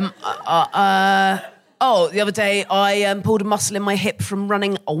 The other day, I pulled a muscle in my hip from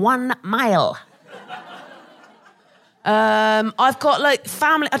running 1 mile. I've got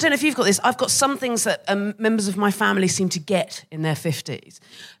family. I don't know if you've got this. I've got some things that members of my family seem to get in their 50s,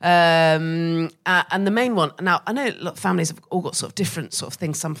 and the main one. Now I know families have all got sort of different sort of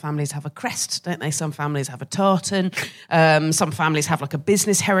things. Some families have a crest, don't they? Some families have a tartan. Some families have like a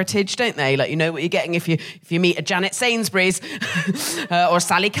business heritage, don't they? Like you know what you're getting if you meet a Janet Sainsbury's or a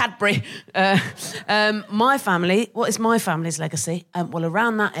Sally Cadbury. My family. What is my family's legacy? Well,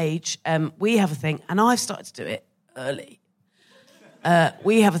 around that age, we have a thing, and I've started to do it early.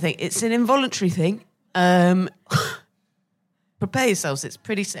 We have a thing. It's an involuntary thing. Prepare yourselves. It's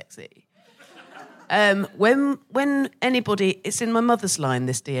pretty sexy. When anybody, it's in my mother's line,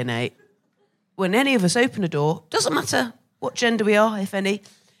 this DNA. When any of us open a door, doesn't matter what gender we are, if any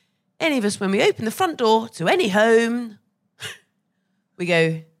of us, when we open the front door to any home, we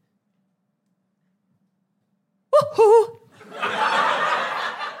go, woohoo!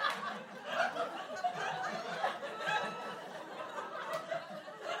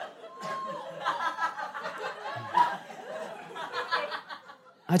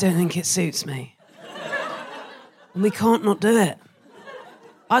 I don't think it suits me. And we can't not do it.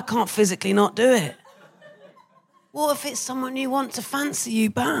 I can't physically not do it. What if it's someone you want to fancy you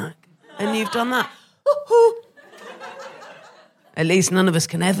back and you've done that? Woo-hoo. At least none of us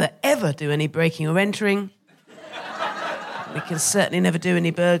can ever do any breaking or entering. We can certainly never do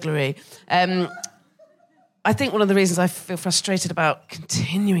any burglary. I think one of the reasons I feel frustrated about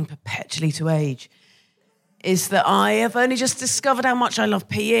continuing perpetually to age is that I have only just discovered how much I love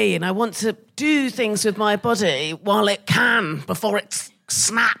PE, and I want to do things with my body while it can, before it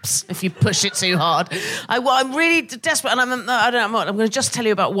snaps if you push it too hard. I'm really desperate, and I'm going to just tell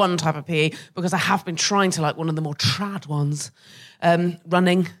you about one type of PE, because I have been trying to like one of the more trad ones.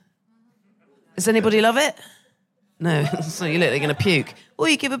 Running. Does anybody love it? No. So you look like you're going to puke. Or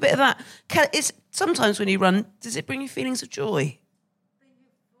you give a bit of that. Sometimes when you run, does it bring you feelings of joy?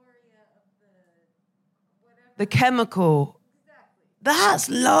 The chemical. That's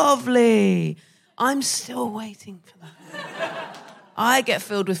lovely. I'm still waiting for that. I get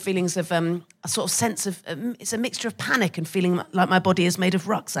filled with feelings of a sort of sense of... it's a mixture of panic and feeling like my body is made of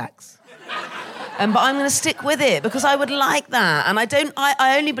rucksacks. But I'm going to stick with it because I would like that. And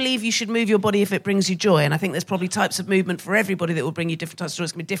I only believe you should move your body if it brings you joy. And I think there's probably types of movement for everybody that will bring you different types of joy.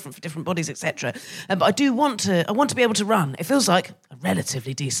 It's going to be different for different bodies, etc. But I want to be able to run. It feels like a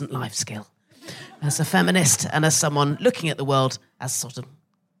relatively decent life skill. As a feminist and as someone looking at the world as sort of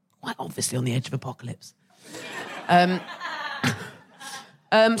quite obviously on the edge of apocalypse. So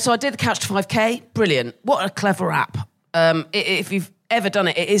I did the Couch to 5K. Brilliant. What a clever app. If you've ever done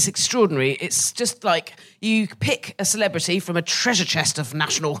it, it is extraordinary. It's just like you pick a celebrity from a treasure chest of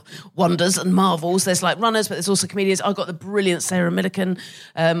national wonders and marvels. There's like runners, but there's also comedians. I got the brilliant Sarah Millican.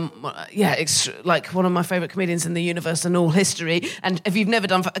 It's like one of my favourite comedians in the universe and all history. And if you've never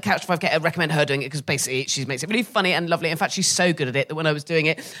done a Couch to 5K, I recommend her doing it because basically she makes it really funny and lovely. In fact, she's so good at it that when I was doing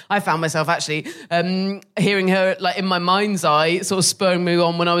it, I found myself actually hearing her like in my mind's eye, sort of spurring me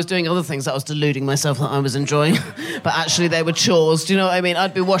on when I was doing other things that I was deluding myself that I was enjoying. But actually they were chores. Do you know what I mean?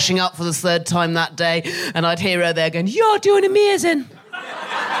 I'd be washing up for the third time that day and I'd hear her there going, "You're doing amazing.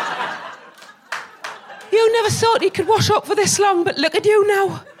 You never thought you could wash up for this long, but look at you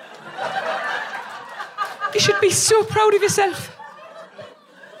now. You should be so proud of yourself."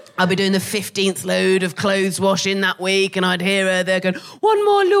 I'd be doing the 15th load of clothes washing that week and I'd hear her there going, "One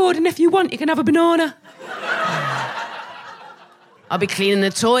more load and if you want, you can have a banana." I'd be cleaning the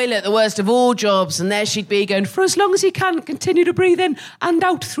toilet, the worst of all jobs, and there she'd be going, "For as long as you can, continue to breathe in and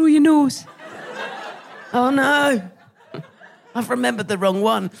out through your nose." Oh no, I've remembered the wrong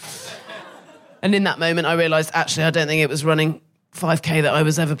one. And in that moment I realised, actually, I don't think it was running 5K that I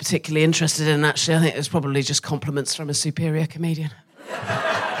was ever particularly interested in. Actually, I think it was probably just compliments from a superior comedian.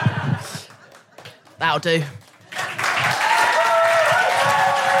 That'll do.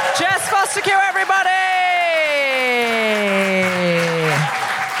 Jess Fostekew, everybody!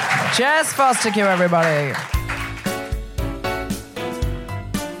 Jess Fostekew, everybody.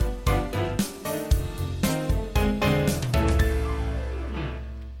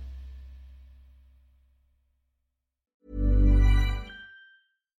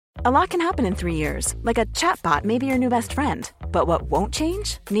 A lot can happen in 3 years, like a chatbot may be your new best friend. But what won't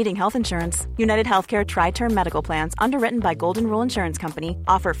change? Needing health insurance. United Healthcare Tri-Term Medical Plans, underwritten by Golden Rule Insurance Company,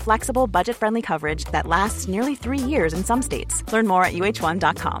 offer flexible, budget-friendly coverage that lasts nearly 3 years in some states. Learn more at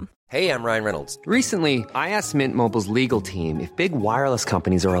uh1.com. Hey, I'm Ryan Reynolds. Recently, I asked Mint Mobile's legal team if big wireless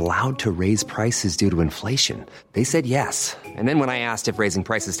companies are allowed to raise prices due to inflation. They said yes. And then when I asked if raising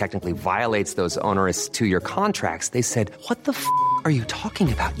prices technically violates those onerous 2-year contracts, they said, "What the f*** are you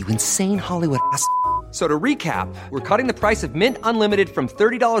talking about, you insane Hollywood ass?" So to recap, we're cutting the price of Mint Unlimited from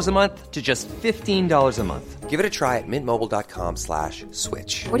 $30 a month to just $15 a month. Give it a try at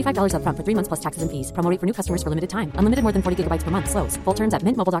mintmobile.com/switch. $45 up front for 3 months plus taxes and fees. Promo rate for new customers for limited time. Unlimited more than 40 gigabytes per month. Slows full terms at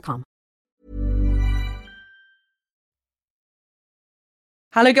mintmobile.com.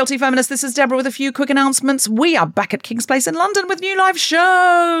 Hello, Guilty Feminists. This is Deborah with a few quick announcements. We are back at King's Place in London with new live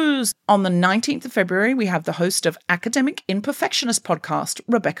shows. On the 19th of February, we have the host of Academic Imperfectionist podcast,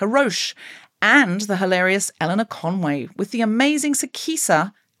 Rebecca Roche, and the hilarious Eleanor Conway, with the amazing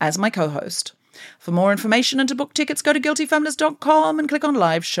Sakisa as my co-host. For more information and to book tickets, go to guiltyfeminist.com and click on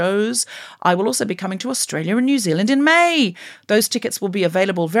live shows. I will also be coming to Australia and New Zealand in May. Those tickets will be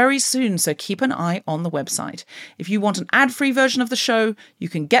available very soon, so keep an eye on the website. If you want an ad-free version of the show, you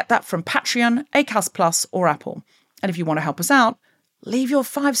can get that from Patreon, Acast Plus, or Apple. And if you want to help us out, leave your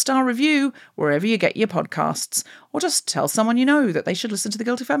 5-star review wherever you get your podcasts, or just tell someone you know that they should listen to The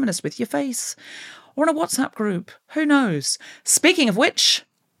Guilty Feminist with your face, or in a WhatsApp group. Who knows? Speaking of which,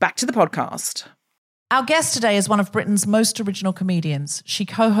 back to the podcast. Our guest today is one of Britain's most original comedians. She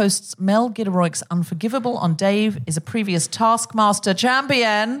co-hosts Mel Gideroyc's Unforgivable on Dave, is a previous Taskmaster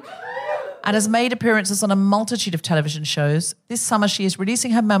champion, and has made appearances on a multitude of television shows. This summer she is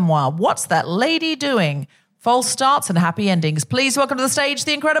releasing her memoir, What's That Lady Doing? False Starts and Happy Endings. Please welcome to the stage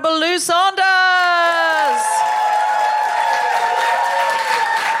the incredible Lou Saunders.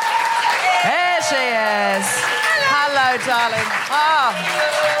 There she is. Hello, darling.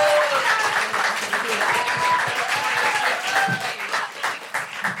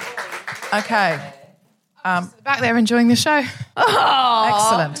 Okay. Back there enjoying the show.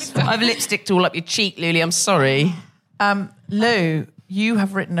 Excellent. I've lipsticked all up your cheek, Luli. I'm sorry. Lou, you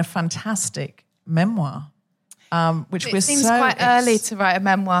have written a fantastic memoir, which It we're seems so quite early to write a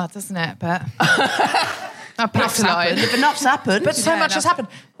memoir, doesn't it? But Enough's happened. If enough's happened. But so much has happened.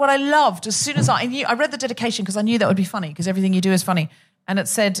 What I loved, as soon as I read the dedication because I knew that would be funny because everything you do is funny. And it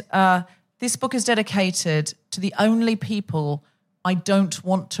said, this book is dedicated to the only people I don't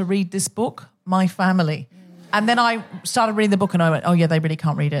want to read this book, my family. And then I started reading the book and I went, oh yeah, they really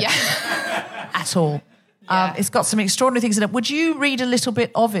can't read it at all. Yeah. It's got some extraordinary things in it. Would you read a little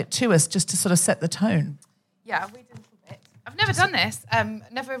bit of it to us just to sort of set the tone? Yeah, I'll read a little bit. I've never done this.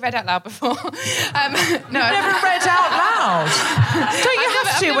 Never read out loud before. No, Never read out loud. Don't you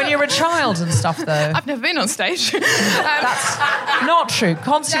have to when you're a child and stuff, though? I've never been on stage. That's not true.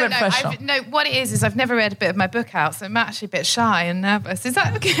 Consummate professional. What it is I've never read a bit of my book out, so I'm actually a bit shy and nervous. Is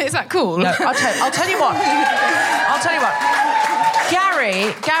that cool? No, I'll tell you what.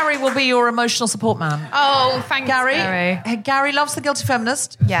 Gary will be your emotional support man. Oh, thanks, Gary. Gary loves The Guilty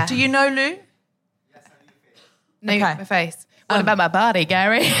Feminist. Yeah. Do you know Lou? No, Okay. my face. What about my body,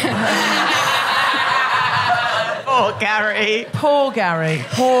 Gary? Poor Gary. Poor Gary.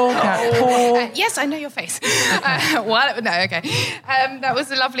 Yes, I know your face. What? No, okay. That was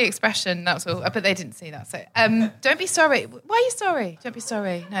a lovely expression. That was all. But they didn't see that. So, don't be sorry. Why are you sorry? Don't be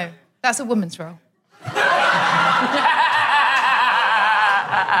sorry. No, that's a woman's role.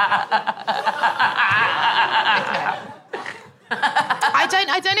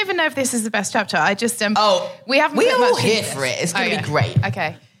 I don't even know if this is the best chapter. I just we haven't. We're put all much here into for this. it. It's going to be Okay. great.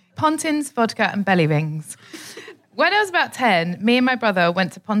 Okay. Pontins, vodka, and belly rings. When I was about 10, me and my brother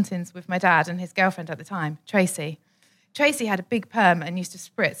went to Pontins with my dad and his girlfriend at the time, Tracy. Tracy had a big perm and used to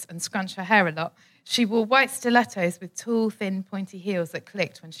spritz and scrunch her hair a lot. She wore white stilettos with tall, thin, pointy heels that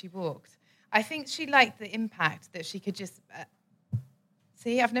clicked when she walked. I think she liked the impact that she could just...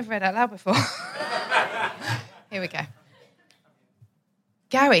 See, I've never read out loud before. Here we go.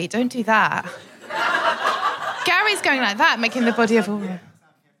 Gary, don't do that. Gary's going like that, making the body of a woman.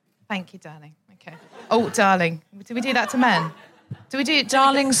 Thank you, darling. Okay. Oh, darling. Do we do that to men? Do we do...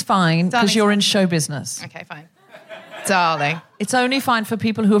 Darling's fine because Darling's you're in show business. Okay, fine. Darling. It's only fine for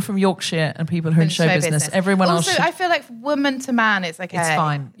people who are from Yorkshire and people who are in show business. Everyone else also, should... I feel like woman to man, it's okay. It's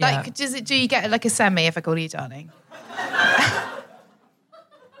fine, yeah. Like, do you get like a semi if I call you darling?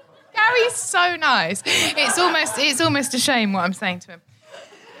 Gary's so nice. It's almost a shame what I'm saying to him.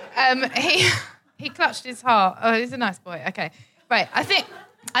 He clutched his heart. Oh, he's a nice boy. Okay, right.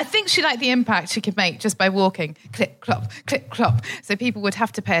 I think she liked the impact she could make just by walking, clip, clop, so people would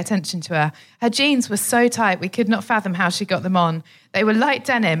have to pay attention to her. Her jeans were so tight we could not fathom how she got them on. They were light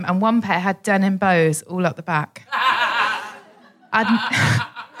denim and one pair had denim bows all up the back.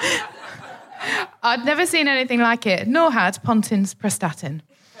 I'd never seen anything like it, nor had Pontin's Prestatyn.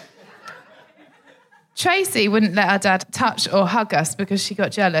 Tracy wouldn't let our dad touch or hug us because she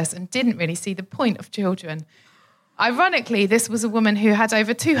got jealous and didn't really see the point of children. Ironically, this was a woman who had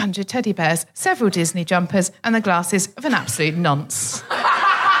over 200 teddy bears, several Disney jumpers, and the glasses of an absolute nonce.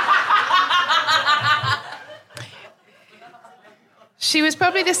 She was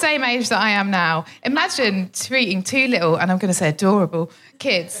probably the same age that I am now. Imagine treating two little, and I'm going to say adorable,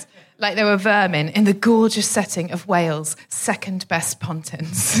 kids like they were vermin in the gorgeous setting of Wales' second best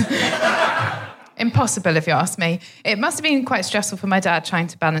Pontins. Impossible, if you ask me. It must have been quite stressful for my dad trying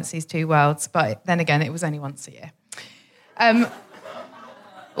to balance these two worlds, but then again, it was only once a year.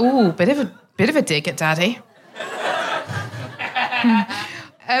 Bit of a dig at Daddy.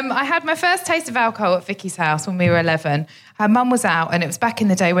 I had my first taste of alcohol at Vicky's house when we were 11. Her mum was out, and it was back in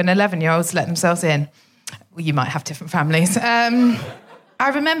the day when 11-year-olds let themselves in. Well, you might have different families. I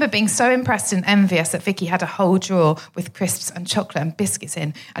remember being so impressed and envious that Vicky had a whole drawer with crisps and chocolate and biscuits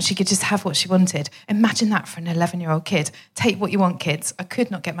in, and she could just have what she wanted. Imagine that for an 11-year-old kid. Take what you want, kids. I could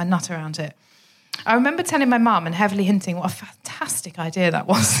not get my nut around it. I remember telling my mum and heavily hinting what a fantastic idea that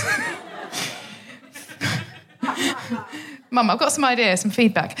was. Mum, I've got some ideas, some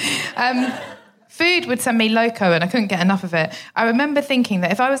feedback. Food would send me loco and I couldn't get enough of it. I remember thinking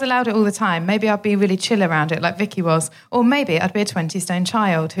that if I was allowed it all the time, maybe I'd be really chill around it like Vicky was. Or maybe I'd be a 20-stone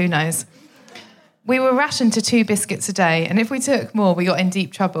child, who knows. We were rationed to 2 biscuits a day, and if we took more, we got in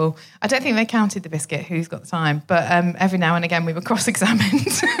deep trouble. I don't think they counted the biscuit, who's got the time, but every now and again we were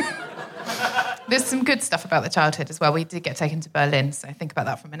cross-examined. There's some good stuff about the childhood as well. We did get taken to Berlin, so think about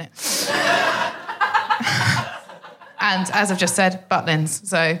that for a minute. And as I've just said, Butlins,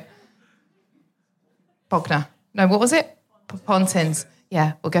 so... Bognor. No, what was it? Pontins.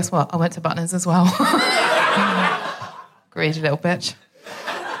 Yeah, well, guess what? I went to Butlins as well. Greedy little bitch.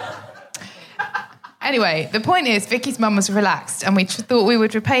 Anyway, the point is, Vicky's mum was relaxed and we thought we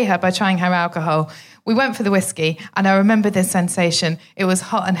would repay her by trying her alcohol. We went for the whiskey and I remember this sensation. It was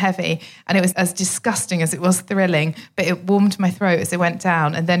hot and heavy and it was as disgusting as it was thrilling, but it warmed my throat as it went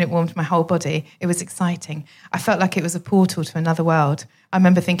down and then it warmed my whole body. It was exciting. I felt like it was a portal to another world. I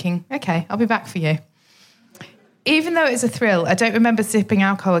remember thinking, okay, I'll be back for you. Even though it was a thrill, I don't remember sipping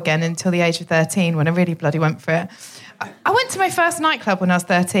alcohol again until the age of 13 when I really bloody went for it. I went to my first nightclub when I was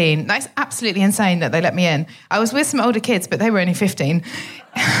 13. That's absolutely insane that they let me in. I was with some older kids, but they were only 15.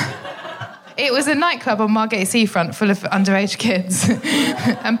 It was a nightclub on Margate Seafront full of underage kids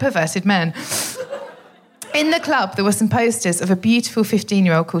and perverted men. In the club, there were some posters of a beautiful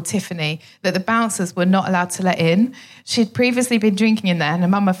 15-year-old called Tiffany that the bouncers were not allowed to let in. She'd previously been drinking in there and her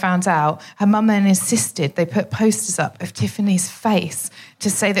mama found out. Her mama then insisted they put posters up of Tiffany's face to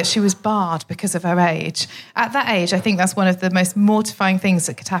say that she was barred because of her age. At that age, I think that's one of the most mortifying things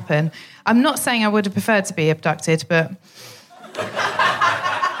that could happen. I'm not saying I would have preferred to be abducted, but...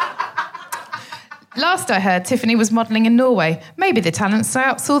 Last I heard, Tiffany was modelling in Norway. Maybe the talent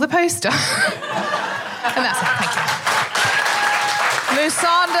scout saw the poster. And that's it. Thank you. Lou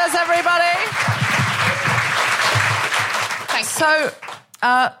Sanders, everybody. Thanks. So,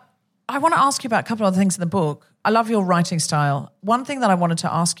 I want to ask you about a couple of other things in the book. I love your writing style. One thing that I wanted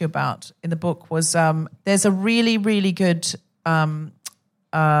to ask you about in the book was there's a really, really good... It's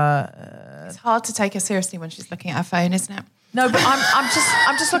hard to take her seriously when she's looking at her phone, isn't it? No, but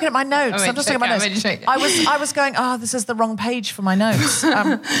I'm just looking at my notes. I'm just looking at my notes. I was going, this is the wrong page for my notes.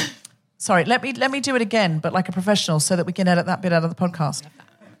 Sorry, let me do it again, but like a professional, so that we can edit that bit out of the podcast.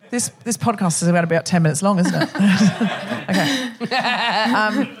 This podcast is about 10 minutes long, isn't it? Okay.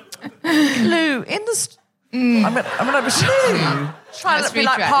 Lou, in the... I'm going to try to be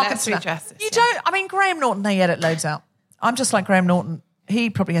like Parkinson. You don't... I mean, Graham Norton, they edit loads out. I'm just like Graham Norton. He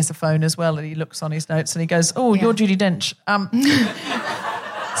probably has a phone as well, and he looks on his notes and he goes, you're Judi Dench.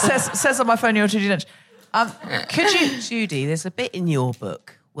 Says on my phone, you're Judi Dench. Could you... Judy, there's a bit in your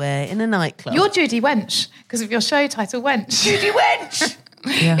book where in a nightclub... You're Judy Wench, because of your show title, Wench. Judy Wench!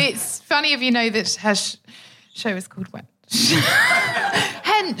 Yeah. It's funny if you know that her show is called Wench.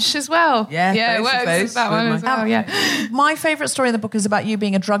 Hench as well. Yeah, it works. That one as well, yeah. My favourite story in the book is about you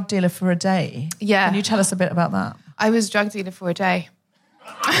being a drug dealer for a day. Yeah. Can you tell us a bit about that? I was a drug dealer for a day.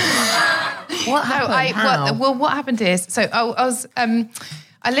 What happened? What happened is, so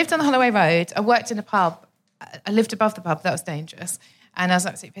I lived on the Holloway Road. I worked in a pub. I lived above the pub. That was dangerous. And I was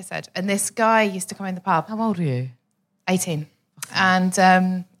absolutely pissed. And this guy used to come in the pub. How old are you? 18. And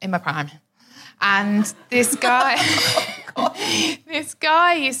in my prime. And this guy... this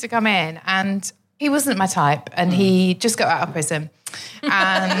guy used to come in and he wasn't my type and he just got out of prison.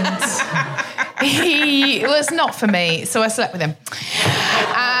 And he was not for me, so I slept with him.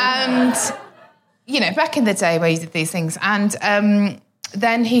 And, back in the day where you did these things. And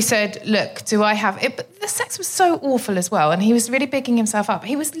then he said, look, do I have... it? But the sex was so awful as well, and he was really bigging himself up.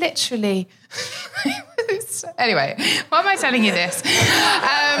 He was literally... Anyway, why am I telling you this? It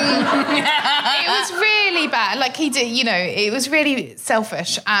was really bad. Like, he did, it was really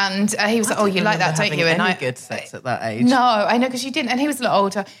selfish. And he was like, oh, you like that, don't you? And good sex at that age. No, I know, because you didn't. And he was a lot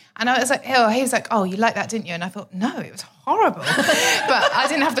older. And I was like, he was like, oh, you like that, didn't you? And I thought, no, it was horrible. But I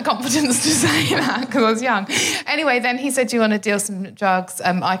didn't have the confidence to say that because I was young. Anyway, then he said, do you want to deal some drugs?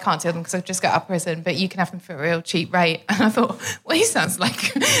 I can't deal them because I've just got out of prison, but you can have them for a real cheap rate. And I thought, well, he sounds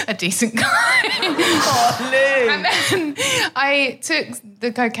like a decent guy. Oh, Lou. And then I took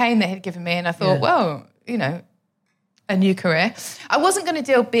the cocaine that he'd given me and I thought, well, a new career. I wasn't going to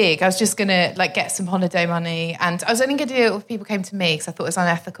deal big. I was just going to get some holiday money, and I was only going to deal if people came to me because I thought it was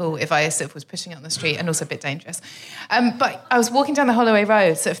unethical if I sort of was pushing it on the street and also a bit dangerous. But I was walking down the Holloway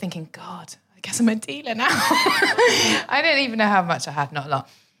Road sort of thinking, God, I guess I'm a dealer now. I don't even know how much I had, not a lot.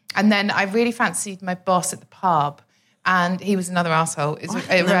 And then I really fancied my boss at the pub, and he was another arsehole.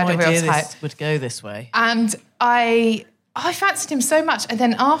 I had no idea this would go this way. And I fancied him so much. And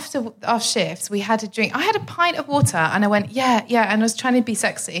then after our shifts, we had a drink. I had a pint of water and I went, yeah. And I was trying to be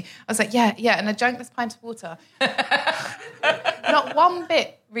sexy. I was like, yeah. And I drank this pint of water. Not one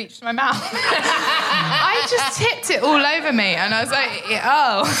bit reached my mouth. I just tipped it all over me. And I was like,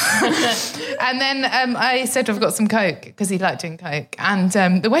 oh. And then I said, I've got some Coke, because he liked doing Coke. And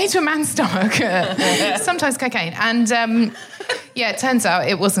the way to a man's stomach, sometimes cocaine. And it turns out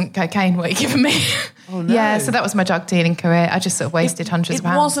it wasn't cocaine what he'd given me. Oh, no. Yeah, so that was my drug dealing career. I just sort of wasted hundreds of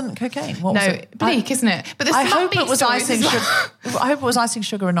pounds. It wasn't cocaine? What was it? Bleak, isn't it? But I hope it was icing sugar. I hope it was icing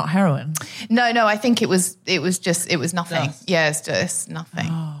sugar and not heroin. No, I think it was nothing. Dust. Yeah, it's just nothing.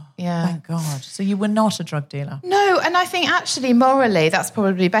 Oh. Yeah. Yeah. Thank God. So you were not a drug dealer? No, and I think actually morally that's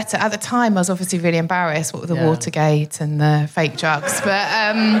probably better. At the time I was obviously really embarrassed with the Watergate and the fake drugs.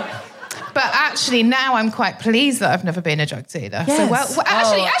 But actually now I'm quite pleased that I've never been a drug dealer. Yes. So well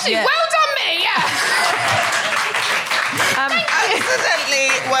done me, Absolutely,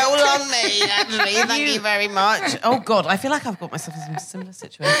 well done me, actually. Thank you very much. Oh, God, I feel like I've got myself in some similar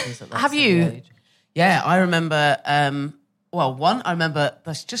situations at that Have you? age. Yeah, I remember... I remember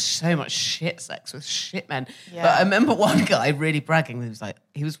there's just so much shit sex with shit men. Yeah. But I remember one guy really bragging.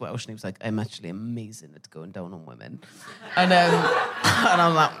 He was Welsh and he was like, I'm actually amazing at going down on women. And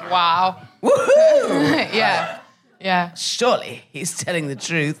I'm like, wow. woohoo! Yeah. Surely he's telling the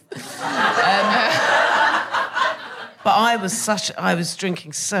truth. But I was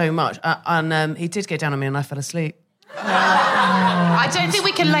drinking so much. And he did get down on me and I fell asleep. I don't think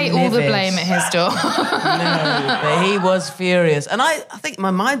we can lay all the blame at his door. No, but he was furious. And I think in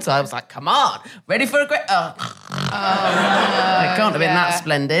my mind's eye, I was like, come on, ready for a great... Oh, it can't have been that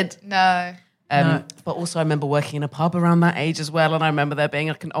splendid. No. But also I remember working in a pub around that age as well, and I remember there being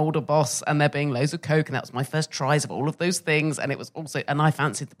like an older boss and there being loads of coke, and that was my first tries of all of those things, and it was also... And I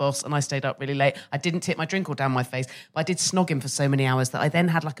fancied the boss, and I stayed up really late. I didn't tip my drink all down my face, but I did snog him for so many hours that I then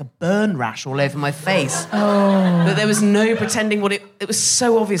had like a burn rash all over my face. Oh. But there was no pretending what it was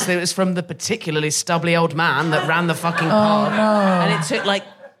so obvious that it was from the particularly stubbly old man that ran the fucking pub. No. And it took like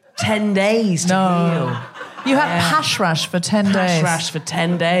 10 days to heal. You had pash rash for 10 days. Pash rash for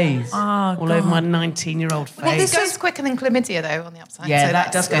 10 days. All over my 19-year-old face. Well, this goes quicker than chlamydia, though, on the upside. Yeah, so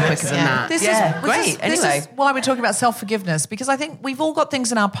that does go quicker than that. This Great. This is why we're talking about self-forgiveness, because I think we've all got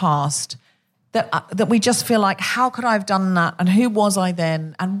things in our past that we just feel like, how could I have done that? And who was I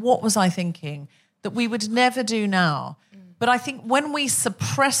then? And what was I thinking? That we would never do now. But I think when we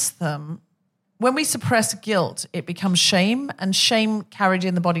suppress them, when we suppress guilt, it becomes shame, and shame carried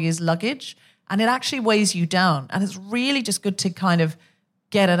in the body is luggage. And it actually weighs you down. And it's really just good to kind of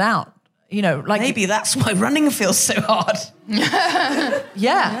get it out. You know, like... Maybe that's why running feels so hard.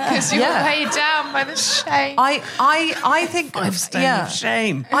 Yeah. Because you're weighed down by the shame. I think... 5 stone of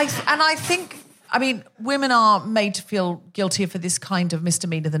shame. I think, women are made to feel guiltier for this kind of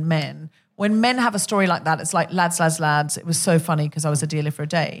misdemeanor than men. When men have a story like that, it's like, lads, it was so funny because I was a dealer for a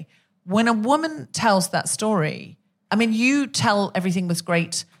day. When a woman tells that story, you tell everything with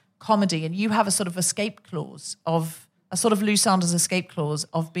great... comedy, and you have a sort of escape clause of a sort of Lou Sanders escape clause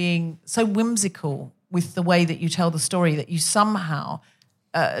of being so whimsical with the way that you tell the story that you somehow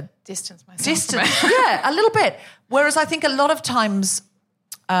distance myself. Yeah, a little bit. Whereas I think a lot of times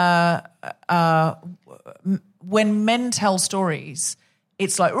when men tell stories,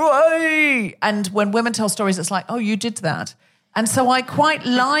 it's like, "Oi!" And when women tell stories, it's like, oh, you did that. And so I quite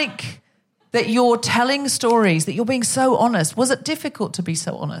like that you're telling stories, that you're being so honest. Was it difficult to be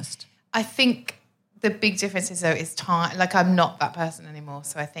so honest? I think the big difference is, though, is time. Like, I'm not that person anymore.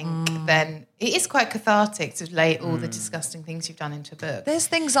 So I think then it is quite cathartic to lay all the disgusting things you've done into a book. There's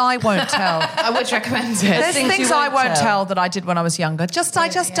things I won't tell. I would recommend it. There's things I won't tell that I did when I was younger. I just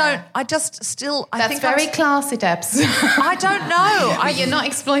don't. I just still... That's think very classy, Debs. I don't know. But you're not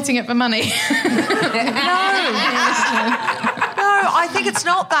exploiting it for money. No, I think it's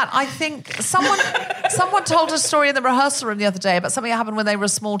not that. I think someone told a story in the rehearsal room the other day about something that happened when they were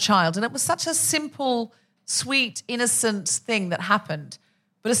a small child, and it was such a simple, sweet, innocent thing that happened.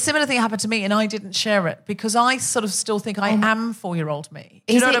 But a similar thing happened to me, and I didn't share it because I sort of still think I am 4-year-old me.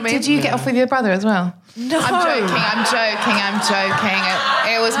 Do you know what I mean? Did you get off with your brother as well? No. I'm joking.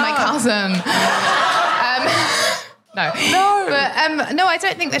 It was my cousin. No. But no, I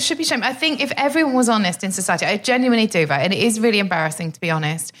don't think there should be shame. I think if everyone was honest in society, I genuinely do, right? And it is really embarrassing to be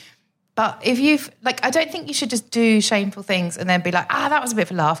honest. But if you've, I don't think you should just do shameful things and then be like, that was a bit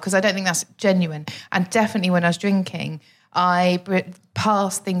of a laugh, because I don't think that's genuine. And definitely when I was drinking, I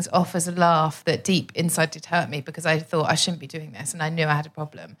passed things off as a laugh that deep inside did hurt me because I thought I shouldn't be doing this and I knew I had a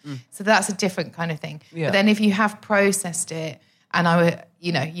problem. So that's a different kind of thing. Yeah. But then if you have processed it, and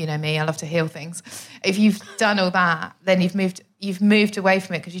you know me, I love to heal things. If you've done all that, then you've moved away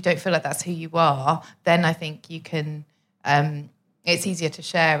from it because you don't feel like that's who you are. Then I think you can. It's easier to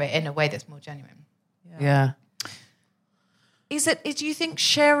share it in a way that's more genuine. Yeah. Do you think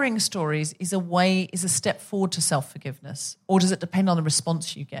sharing stories is a step forward to self-forgiveness, or does it depend on the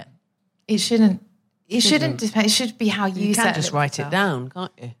response you get? It shouldn't. It shouldn't depend. It should be how you can't just write it down,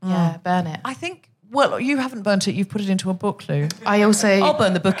 can't you? Yeah, burn it. I think. Well, you haven't burnt it. You've put it into a book, Lou. I'll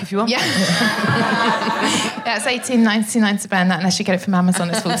burn the book if you want. Yeah. Yeah, it's $18.99 to burn that, unless you get it from Amazon.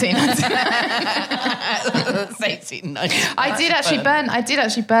 It's $14.99. It's $18.99. I did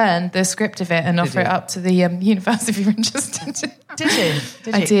actually burn the script of it and offer it up to the universe if you're interested. Did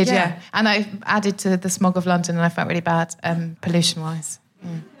you? I did, yeah. And I added to the smog of London, and I felt really bad, pollution-wise.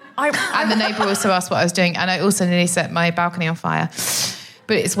 And the neighbour also asked what I was doing, and I also nearly set my balcony on fire.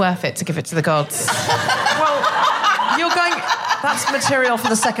 But it's worth it to give it to the gods. Well, you're going... That's material for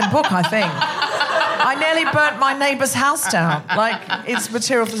the second book, I think. I nearly burnt my neighbour's house down. Like, it's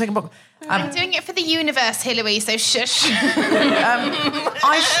material for the second book. I'm doing it for the universe, Hillary, so shush.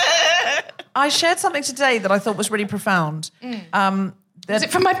 I shared something today that I thought was really profound. Is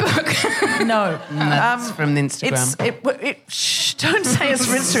it from my book? No. It's from the Instagram. Don't say it's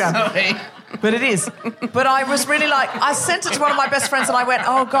from Instagram. Sorry. But it is. But I was really like, I sent it to one of my best friends and I went,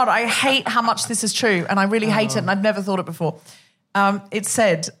 oh God, I hate how much this is true. And I really hate it and I'd never thought it before. It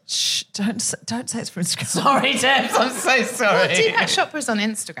said, shh, don't say it's from Instagram. Sorry, Debs, I'm so sorry. Well, Deepak Chopra's on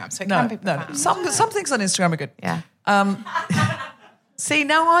Instagram, so it can be profound. Some things on Instagram are good. Yeah. See,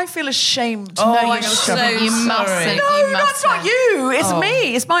 now I feel ashamed to Oh, know I'm so You mustn't. sorry. No, that's not you. It's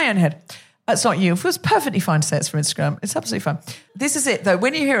me. It's my own head. It's not you. It was perfectly fine to say it's from Instagram. It's absolutely fine. This is it, though.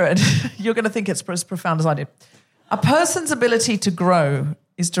 When you hear it, you're going to think it's as profound as I did. A person's ability to grow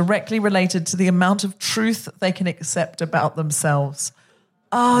is directly related to the amount of truth they can accept about themselves.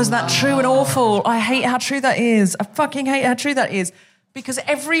 Oh, isn't that true and awful? I hate how true that is. I fucking hate how true that is. Because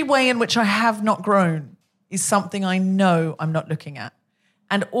every way in which I have not grown is something I know I'm not looking at.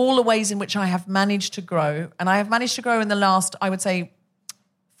 And all the ways in which I have managed to grow, and I have managed to grow in the last, I would say,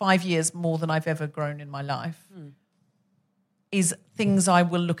 5 years more than I've ever grown in my life, is things I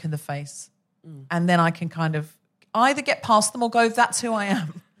will look in the face. And then I can kind of either get past them or go, that's who I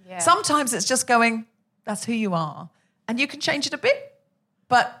am. Yeah. Sometimes it's just going, that's who you are. And you can change it a bit,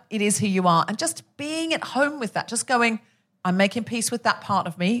 but it is who you are. And just being at home with that, just going, I'm making peace with that part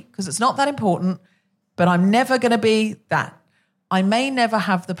of me because it's not that important, but I'm never going to be that. I may never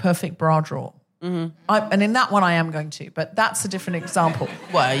have the perfect bra drawer. And in that one I am going to, but that's a different example.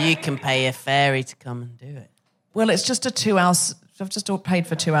 Well, you can pay a fairy to come and do it. Well, it's just a 2 hours. I've just paid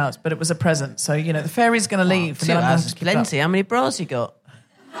for 2 hours, but it was a present. So, you know, the fairy's going to leave. 2 hours is plenty. How many bras you got?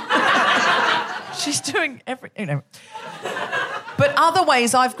 She's doing everything. But other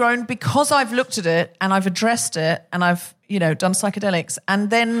ways I've grown because I've looked at it and I've addressed it and I've, you know, done psychedelics and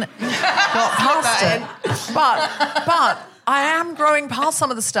then got past it. But I am growing past some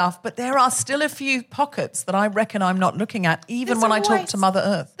of the stuff, but there are still a few pockets that I reckon I'm not looking at, even when I talk to Mother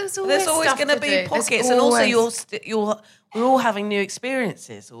Earth. There's always going to be pockets, and also we're all having new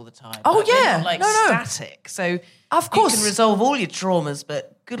experiences all the time. Oh, like, yeah. We're not static. So of course you can resolve all your traumas,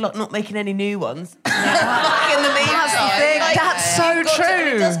 but good luck not making any new ones. In the meantime, that's the thing. That's so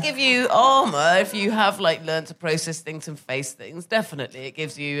true. It does give you armour if you have learned to process things and face things. Definitely, it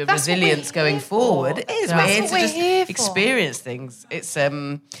gives you resilience going forward. It is. We're here to just experience things. It's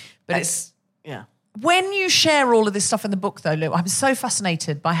it's. When you share all of this stuff in the book, though, Lou, I'm so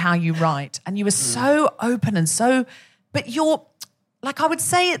fascinated by how you write, and you were so open and so. But you're, I would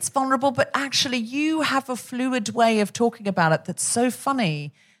say it's vulnerable, but actually you have a fluid way of talking about it that's so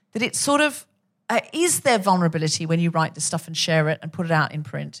funny that it's sort of, is there vulnerability when you write this stuff and share it and put it out in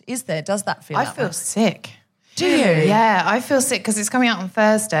print? Is there? Does that feel I feel sick. Do you? Yeah, I feel sick because it's coming out on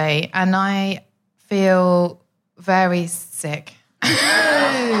Thursday and I feel very sick.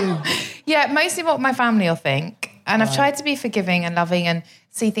 Yeah, mostly what my family will think. And I've tried to be forgiving and loving and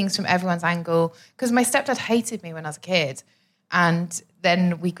see things from everyone's angle because my stepdad hated me when I was a kid and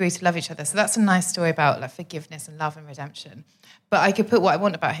then we grew to love each other. So that's a nice story about forgiveness and love and redemption. But I could put what I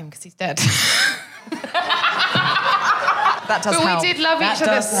want about him because he's dead. That does help. help. We did love each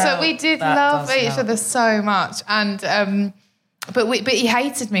other. So we did love each other so much. And but he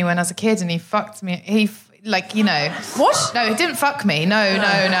hated me when I was a kid and he fucked me. What? No, he didn't fuck me. No.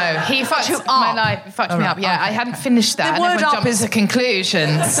 He fucked my life. He fucked me up. Yeah, okay. I hadn't finished that. The word up is to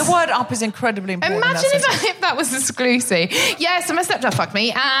conclusions. The word up is incredibly important. Imagine if that was exclusive. Yeah, so my stepdad fucked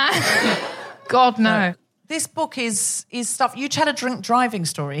me. God, no. This book is stuff. You tell a drink driving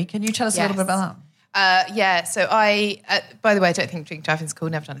story. Can you tell us a little bit about that? Yeah, so I, by the way, I don't think drink driving's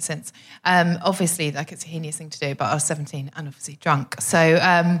cool, never done it since. Obviously, it's a heinous thing to do, but I was 17 and obviously drunk.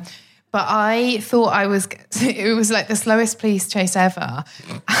 So, but I thought it was the slowest police chase ever.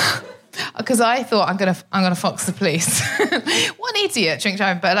 Because I thought I'm gonna fox the police. What an idiot, drink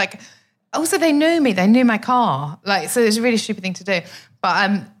driving. But also they knew me, they knew my car. So it was a really stupid thing to do.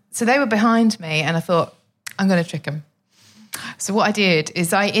 But so they were behind me and I thought, I'm gonna trick them. So what I did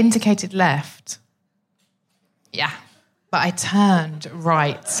is I indicated left. Yeah. But I turned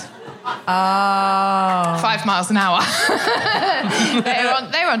right. 5 miles an hour.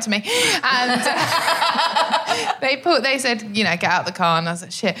 they were on to me. And they said, get out the car. And I was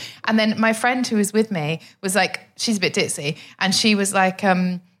like, shit. And then my friend who was with me was like, she's a bit ditzy. And she was like,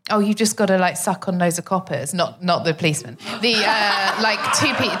 oh, you just got to suck on loads of coppers, not the policeman. The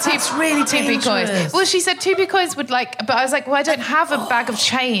That's really two coins. Well, she said 2p coins would but I was like, well, I don't have a bag of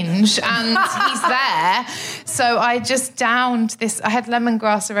change, and he's there, so I just downed this. I had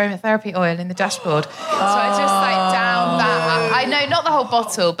lemongrass aromatherapy oil in the dashboard, so I just downed that. I know, not the whole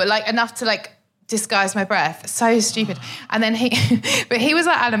bottle, but enough to disguise my breath. So stupid. And then he was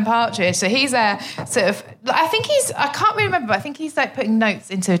like Alan Partridge, so he's there sort of, I can't really remember, but I think he's putting notes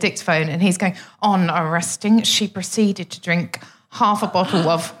into a dictaphone, and he's going, on arresting, she proceeded to drink half a bottle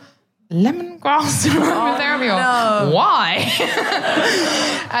of lemongrass aromatherapy oil. No. Why?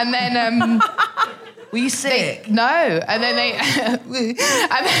 And then were you sick? No. And then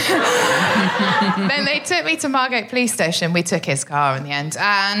then they took me to Margate police station. We took his car in the end.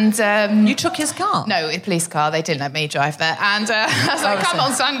 And you took his car? No, a police car. They didn't let me drive there. And I was like, come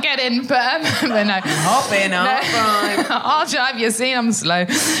on, son, get in. But no. Hop in, drive. I'll drive you. See, I'm slow.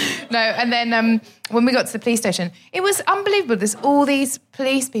 No, and then when we got to the police station, it was unbelievable. There's all these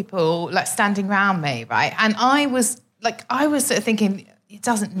police people standing around me, right? And I was sort of thinking, it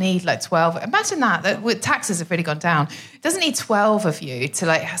doesn't need 12. Imagine that taxes have really gone down. It doesn't need 12 of you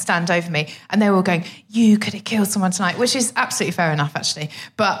to stand over me. And they were all going, you could have killed someone tonight, which is absolutely fair enough, actually.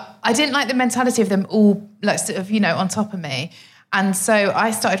 But I didn't like the mentality of them all sort of, on top of me. And so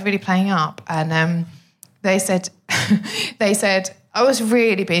I started really playing up. And they said, I was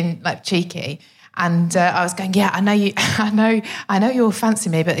really being like cheeky. And I was going, yeah, I know you'll fancy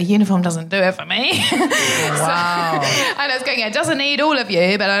me, but the uniform doesn't do it for me. Wow. And I was going, yeah, it doesn't need all of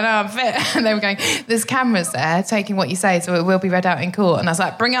you, but I know I'm fit. And they were going, there's cameras there taking what you say, so it will be read out in court. And I was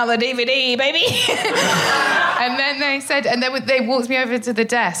like, bring out the DVD, baby. And then they said, and they walked me over to the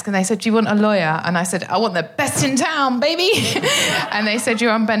desk and they said, do you want a lawyer? And I said, I want the best in town, baby. And they said,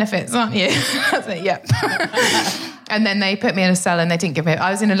 you're on benefits, aren't you? I said, yep. And then they put me in a cell and they didn't give me... I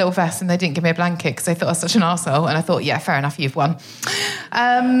was in a little vest and they didn't give me a blanket because they thought I was such an arsehole. And I thought, yeah, fair enough, you've won.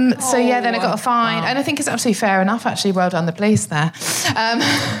 Then I got a fine. Wow. And I think it's absolutely fair enough, actually. Well done, the police there.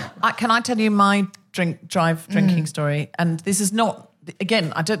 Can I tell you my drinking story? And this is not...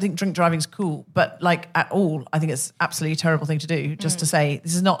 Again, I don't think drink driving's cool, but at all, I think it's absolutely a terrible thing to do, just to say,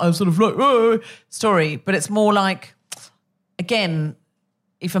 this is not a sort of story, but it's more again...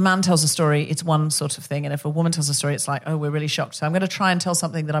 If a man tells a story, it's one sort of thing. And if a woman tells a story, it's like, oh, we're really shocked. So I'm going to try and tell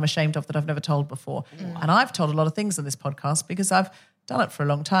something that I'm ashamed of that I've never told before. And I've told a lot of things on this podcast because I've done it for a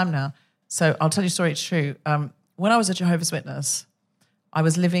long time now. So I'll tell you a story, it's true. When I was a Jehovah's Witness, I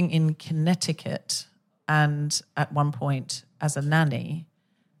was living in Connecticut and at one point as a nanny.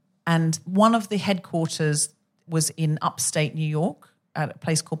 And one of the headquarters was in upstate New York at a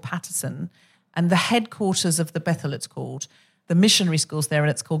place called Patterson. And the headquarters of the Bethel, it's called, the missionary school's there,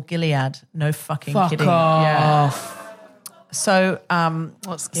 and it's called Gilead. No fucking kidding. Off. Yeah. So,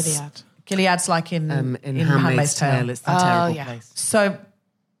 what's Gilead? Gilead's in Handmaid's Tale. It's the terrible place. So,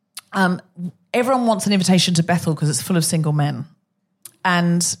 everyone wants an invitation to Bethel because it's full of single men,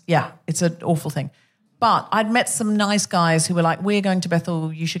 and yeah, it's an awful thing. But I'd met some nice guys who were like, "We're going to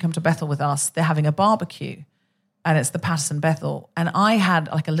Bethel. You should come to Bethel with us. They're having a barbecue." And it's the Patterson Bethel. And I had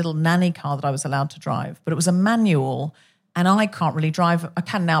a little nanny car that I was allowed to drive, but it was a manual. And I can't really drive. I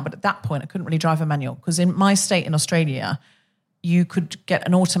can now, but at that point I couldn't really drive a manual because in my state in Australia, you could get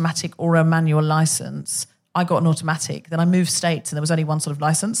an automatic or a manual license. I got an automatic. Then I moved states and there was only one sort of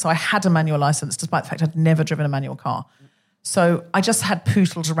license. So I had a manual license despite the fact I'd never driven a manual car. So I just had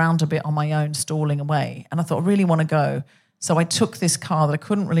pootled around a bit on my own, stalling away. And I thought, I really want to go. So I took this car that I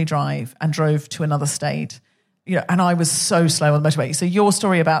couldn't really drive and drove to another state. And I was so slow on the motorway. So your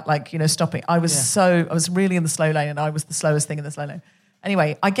story about stopping, I was really in the slow lane and I was the slowest thing in the slow lane.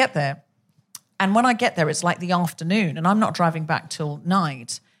 Anyway, I get there. And when I get there, it's the afternoon and I'm not driving back till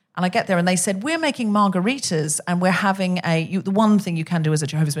night. And I get there and they said, we're making margaritas and we're having the one thing you can do as a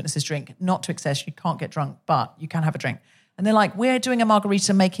Jehovah's Witness is drink, not to excess. You can't get drunk, but you can have a drink. And they're like, we're doing a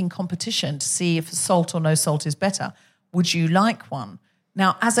margarita making competition to see if salt or no salt is better. Would you like one?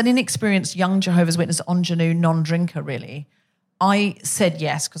 Now, as an inexperienced young Jehovah's Witness ingenue non-drinker, really, I said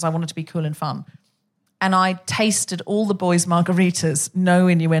yes because I wanted to be cool and fun. And I tasted all the boys' margaritas, no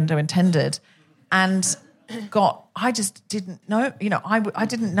innuendo intended, and I just didn't know, I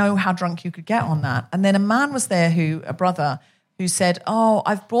didn't know how drunk you could get on that. And then a man was there a brother, who said, oh,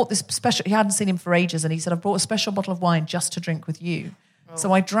 I've brought this special, he hadn't seen him for ages, and he said, I've brought a special bottle of wine just to drink with you.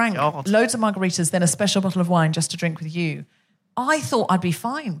 So I drank loads of margaritas, then a special bottle of wine just to drink with you. I thought I'd be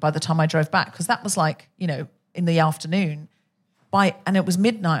fine by the time I drove back, because that was like, in the afternoon. And it was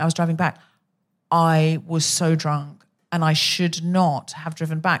midnight, I was driving back. I was so drunk and I should not have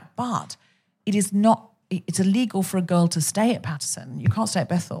driven back. But it's illegal for a girl to stay at Patterson. You can't stay at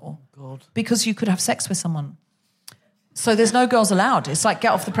Bethel. God. Because you could have sex with someone. So there's no girls allowed. It's like,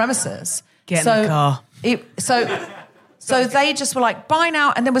 get off the premises. Get in the car. So they just were like, bye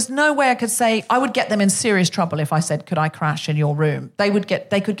now. And there was no way I could say, I would get them in serious trouble if I said, could I crash in your room? They could get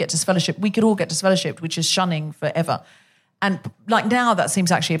disfellowshipped. We could all get disfellowshipped, which is shunning forever. And like now that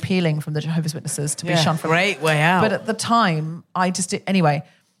seems actually appealing from the Jehovah's Witnesses to be shunned for. Great way out. But at the time, I just did, anyway.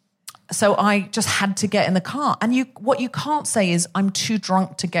 So I just had to get in the car. And what you can't say is, I'm too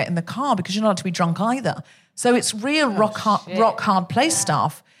drunk to get in the car, because you're not allowed to be drunk either. So it's real rock hard place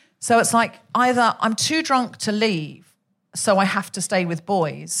stuff. So it's like, either I'm too drunk to leave, so I have to stay with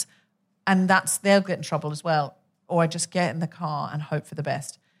boys, and they'll get in trouble as well, or I just get in the car and hope for the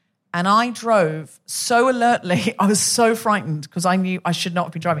best. And I drove so alertly. I was so frightened because I knew I should not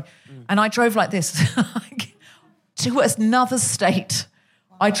have been driving. And I drove like this to another state.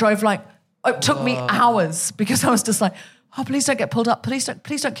 I drove like, it took me hours, because I was just like, oh, please don't get pulled up. Please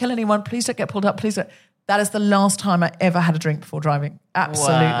don't kill anyone. Please don't get pulled up. Please don't. That is the last time I ever had a drink before driving.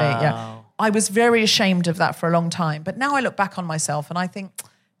 Absolutely, yeah. I was very ashamed of that for a long time. But now I look back on myself and I think,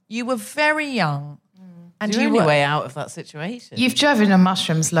 you were very young. And you were way out of that situation. You've driven on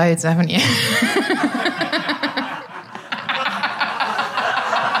mushrooms loads, haven't you?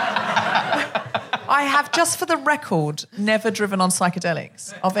 I have, just for the record, never driven on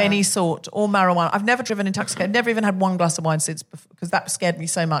psychedelics of any sort, or marijuana. I've never driven intoxicated. Never even had one glass of wine since, because that scared me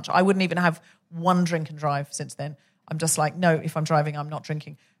so much. I wouldn't even have one drink and drive since then. I'm just like, no, if I'm driving, I'm not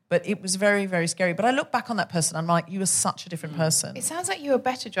drinking. But it was very, very scary. But I look back on that person, I'm like, you were such a different person. It sounds like you were a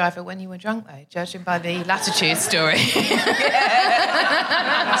better driver when you were drunk, though, judging by the latitude story.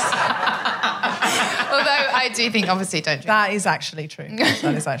 Although I do think, obviously, don't drink. That is actually true.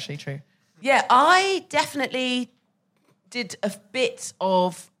 That is actually true. Yeah, I definitely did a bit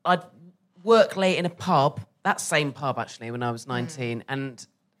of... I'd work late in a pub, that same pub, actually, when I was 19, and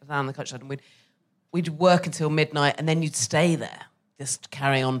down the countryside, and we'd work until midnight, and then you'd stay there, just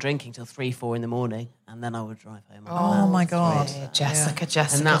carrying on drinking till 3, 4 in the morning, and then I would drive home. Oh my God. Jessica.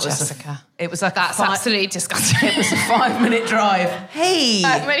 And that was it was like that's absolutely disgusting. It was a 5-minute drive. Hey!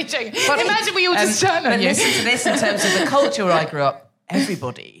 I'm really joking. Imagine we all just turned on you. Listen to this in terms of the culture where I grew up.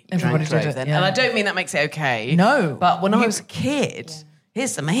 Everybody did it then. yeah. And I don't mean that makes it okay. No. But when I was a kid...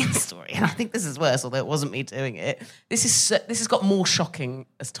 Here's the main story, and I think this is worse, although it wasn't me doing it. This has got more shocking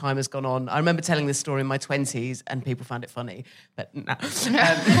as time has gone on. I remember telling this story in my 20s, and people found it funny. But no.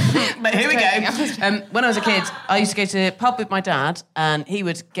 But here we go. When I was a kid, I used to go to a pub with my dad, and he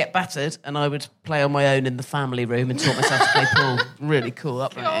would get battered, and I would play on my own in the family room and taught myself to play pool. Really cool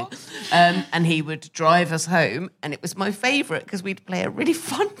upbringing. And he would drive us home, and it was my favourite because we'd play a really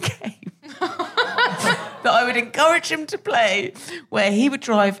fun game. That I would encourage him to play, where he would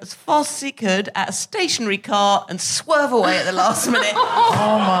drive as fast as he could at a stationary car and swerve away at the last minute.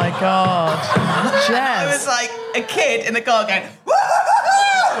 Oh my God. Jess. I was like a kid in the car going, oh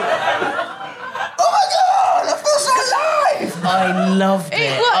my God, I feel so alive. I loved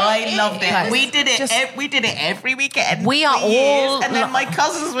it. We did it. We did it every weekend. We are all... And then my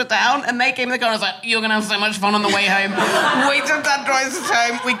cousins were down and they came in the car and I was like, you're going to have so much fun on the way home. Wait till Dad drives us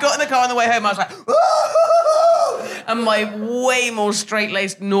home. We got in the car on the way home. I was like, woo! And my way more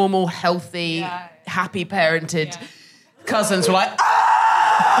straight-laced, normal, healthy, happy parented cousins were like, and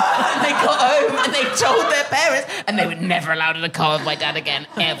they got home and they told their parents and they were never allowed in a car with my dad again,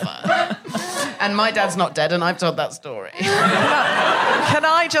 ever. And my dad's not dead and I've told that story. Can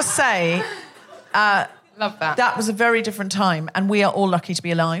I just say... Love that. That was a very different time, and we are all lucky to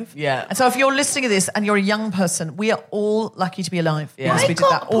be alive. Yeah. And so if you're listening to this and you're a young person, we are all lucky to be alive. Yeah. Because we did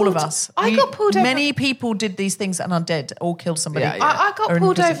that, all of us. I got pulled over. Many people did these things and are dead or killed somebody. Yeah, yeah. I got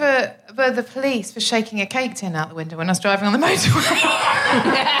pulled over by the police for shaking a cake tin out the window when I was driving on the motorway.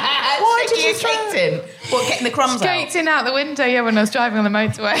 Why did you cake tin? What, getting the crumbs out? Cake tin out the window, yeah, when I was driving on the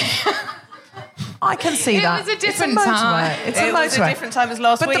motorway. I can see that. It was a different time. It's a motorway. It was a different time as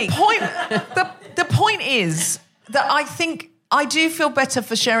last week. The point is that I think I do feel better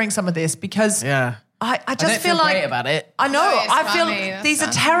for sharing some of this because I just feel like... great about it. I know. No, it's I funny. feel That's these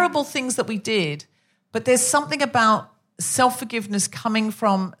are terrible things that we did, but there's something about self-forgiveness coming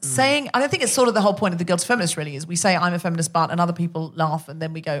from saying... I don't think it's sort of the whole point of the Guilty Feminist really is we say I'm a feminist but and other people laugh and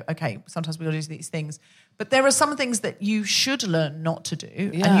then we go, okay, sometimes we all do these things. But there are some things that you should learn not to do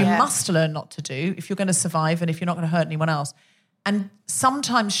and you must learn not to do if you're going to survive and if you're not going to hurt anyone else. And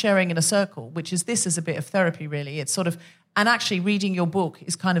sometimes sharing in a circle, which is this is a bit of therapy really. It's sort of, And actually reading your book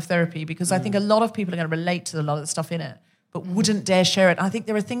is kind of therapy because I think a lot of people are going to relate to a lot of the stuff in it, but wouldn't dare share it. I think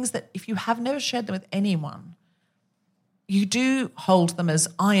there are things that if you have never shared them with anyone, you do hold them as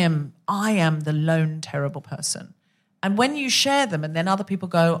I am the lone terrible person. And when you share them and then other people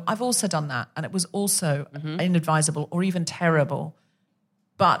go, I've also done that and it was also inadvisable or even terrible,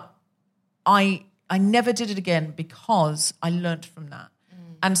 but I never did it again because I learnt from that.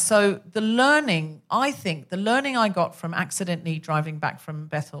 And so the learning I got from accidentally driving back from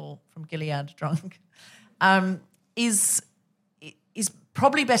Bethel, from Gilead drunk, is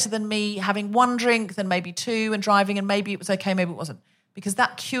probably better than me having one drink, then maybe two and driving, and maybe it was okay, maybe it wasn't. Because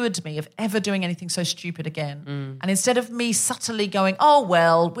that cured me of ever doing anything so stupid again. And instead of me subtly going, oh,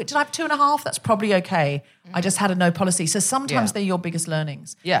 well, did I have 2.5? That's probably okay. I just had a no policy. So sometimes they're your biggest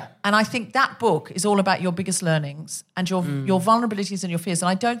learnings. Yeah. And I think that book is all about your biggest learnings and your vulnerabilities and your fears. And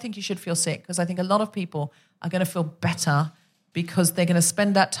I don't think you should feel sick because I think a lot of people are going to feel better because they're going to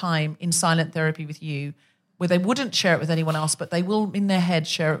spend that time in silent therapy with you where they wouldn't share it with anyone else, but they will in their head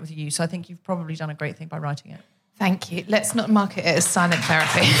share it with you. So I think you've probably done a great thing by writing it. Thank you. Let's not market it as silent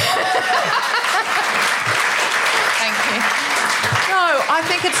therapy. Thank you. No, I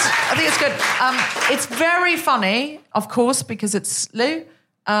think it's good. It's very funny, of course, because it's Lou.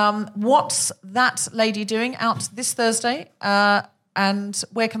 What's that lady doing out this Thursday? And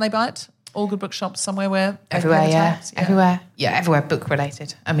where can they buy it? All good bookshops, somewhere where everywhere, everywhere. Yeah, everywhere book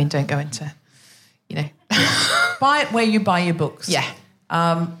related. I mean, don't go into, buy it where you buy your books. Yeah.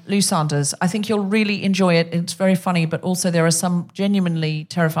 Lou Sanders, I think you'll really enjoy it. It's very funny, but also there are some genuinely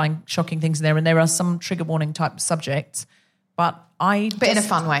terrifying, shocking things in there, and there are some trigger warning type subjects. But in a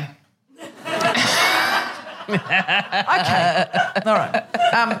fun way. Okay, all right.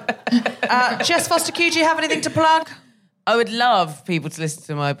 Jess Fostekew, do you have anything to plug? I would love people to listen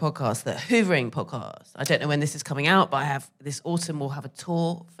to my podcast, the Hoovering podcast. I don't know when this is coming out, but this autumn we'll have a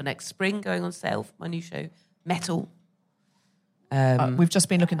tour for next spring going on sale for my new show, Metal. We've just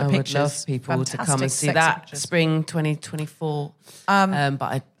been looking at the pictures. I would love people Fantastic to come and see that pictures. spring 2024.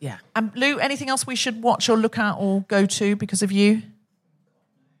 Lou, anything else we should watch or look at or go to because of you?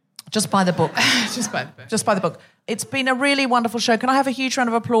 Just buy the book. Just buy the book. Just buy the book. It's been a really wonderful show. Can I have a huge round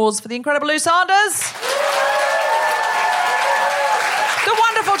of applause for the incredible Lou Sanders? The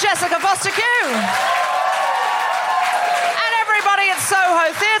wonderful Jessica Fostekew. And everybody at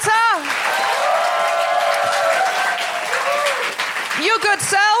Soho Theatre. Your good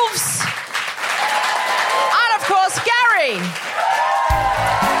selves. And of course, Gary.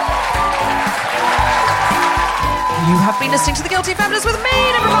 You have been listening to The Guilty Feminist with me,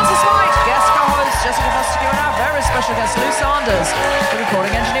 Deborah Francis-White, guest co-host Jessica Fostekew, and our very special guest, Lou Sanders. The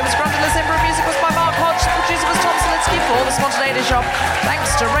recording engineer was Grundle, Improv music was by Mark Hodge, the producer was Tom Selitsky for The Spontaneity Shop.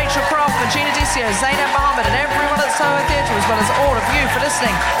 Thanks to Rachel Croft, Regina Dicio, Zainab Mohammed, and everyone at Soho Theatre, as well as all of you for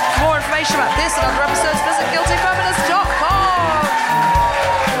listening. For more information about this and other episodes, visit guiltyfeminist.com.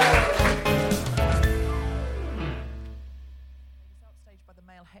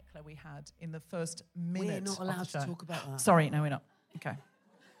 Heckler we had in the first minute. We're not allowed to talk about that. Sorry, no, we're not. Okay.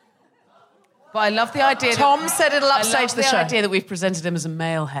 But I love the idea. Tom said it'll upstage the show. The idea that we've presented him as a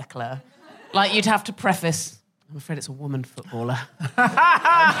male heckler, like you'd have to preface. I'm afraid it's a woman footballer.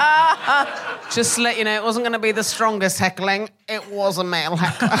 Just to let you know, it wasn't going to be the strongest heckling. It was a male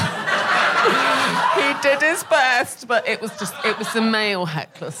heckler. He did his best, but it was the male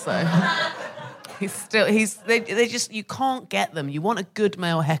heckler. So. They just, you can't get them. You want a good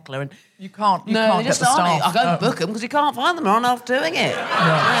male heckler, and you can't they get just the staff. I'll go book them because you can't find them. They're not enough doing it. I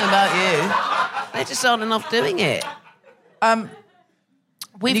don't know about you. They just aren't enough doing it.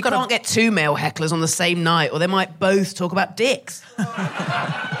 You can't get two male hecklers on the same night, or they might both talk about dicks.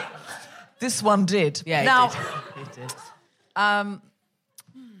 This one did. Yeah, he did.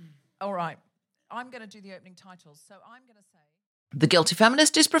 All right. I'm going to do the opening titles. So I'm going to say... The Guilty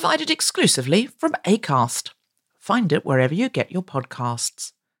Feminist is provided exclusively from Acast. Find it wherever you get your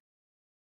podcasts.